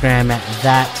Instagram at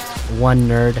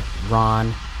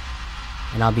that1nerdron,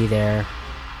 and I'll be there.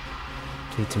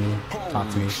 Tweet to me, talk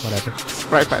to me, whatever.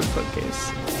 Right by the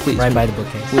bookcase. Please. Right by the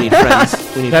bookcase. We need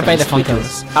friends. We need Right by friends. the Tweet to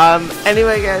Funkos. us.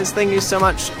 Anyway, guys, thank you so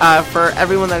much for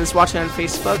everyone that is watching on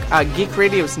Facebook. Geek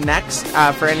Radio is next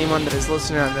for anyone that is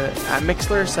listening on the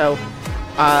Mixler. So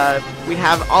we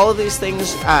have all of these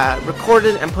things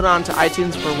recorded and put onto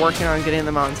iTunes. We're working on getting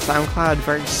them on SoundCloud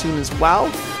very soon as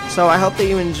well. So I hope that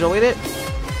you enjoyed it.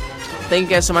 Thank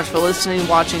you guys so much for listening,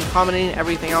 watching, commenting,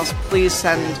 everything else. Please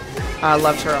send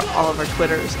love to all of our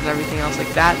Twitters and everything else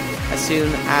like that as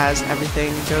soon as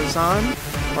everything goes on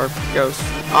or goes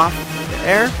off the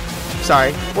air.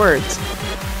 Sorry, words.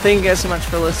 Thank you guys so much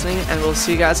for listening, and we'll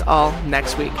see you guys all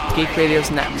next week. Geek Radio's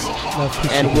next.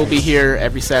 And we'll be here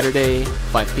every Saturday,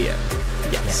 5 p.m.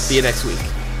 Yes. See you next week.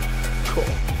 Cool.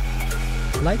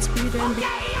 Lightspeed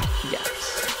and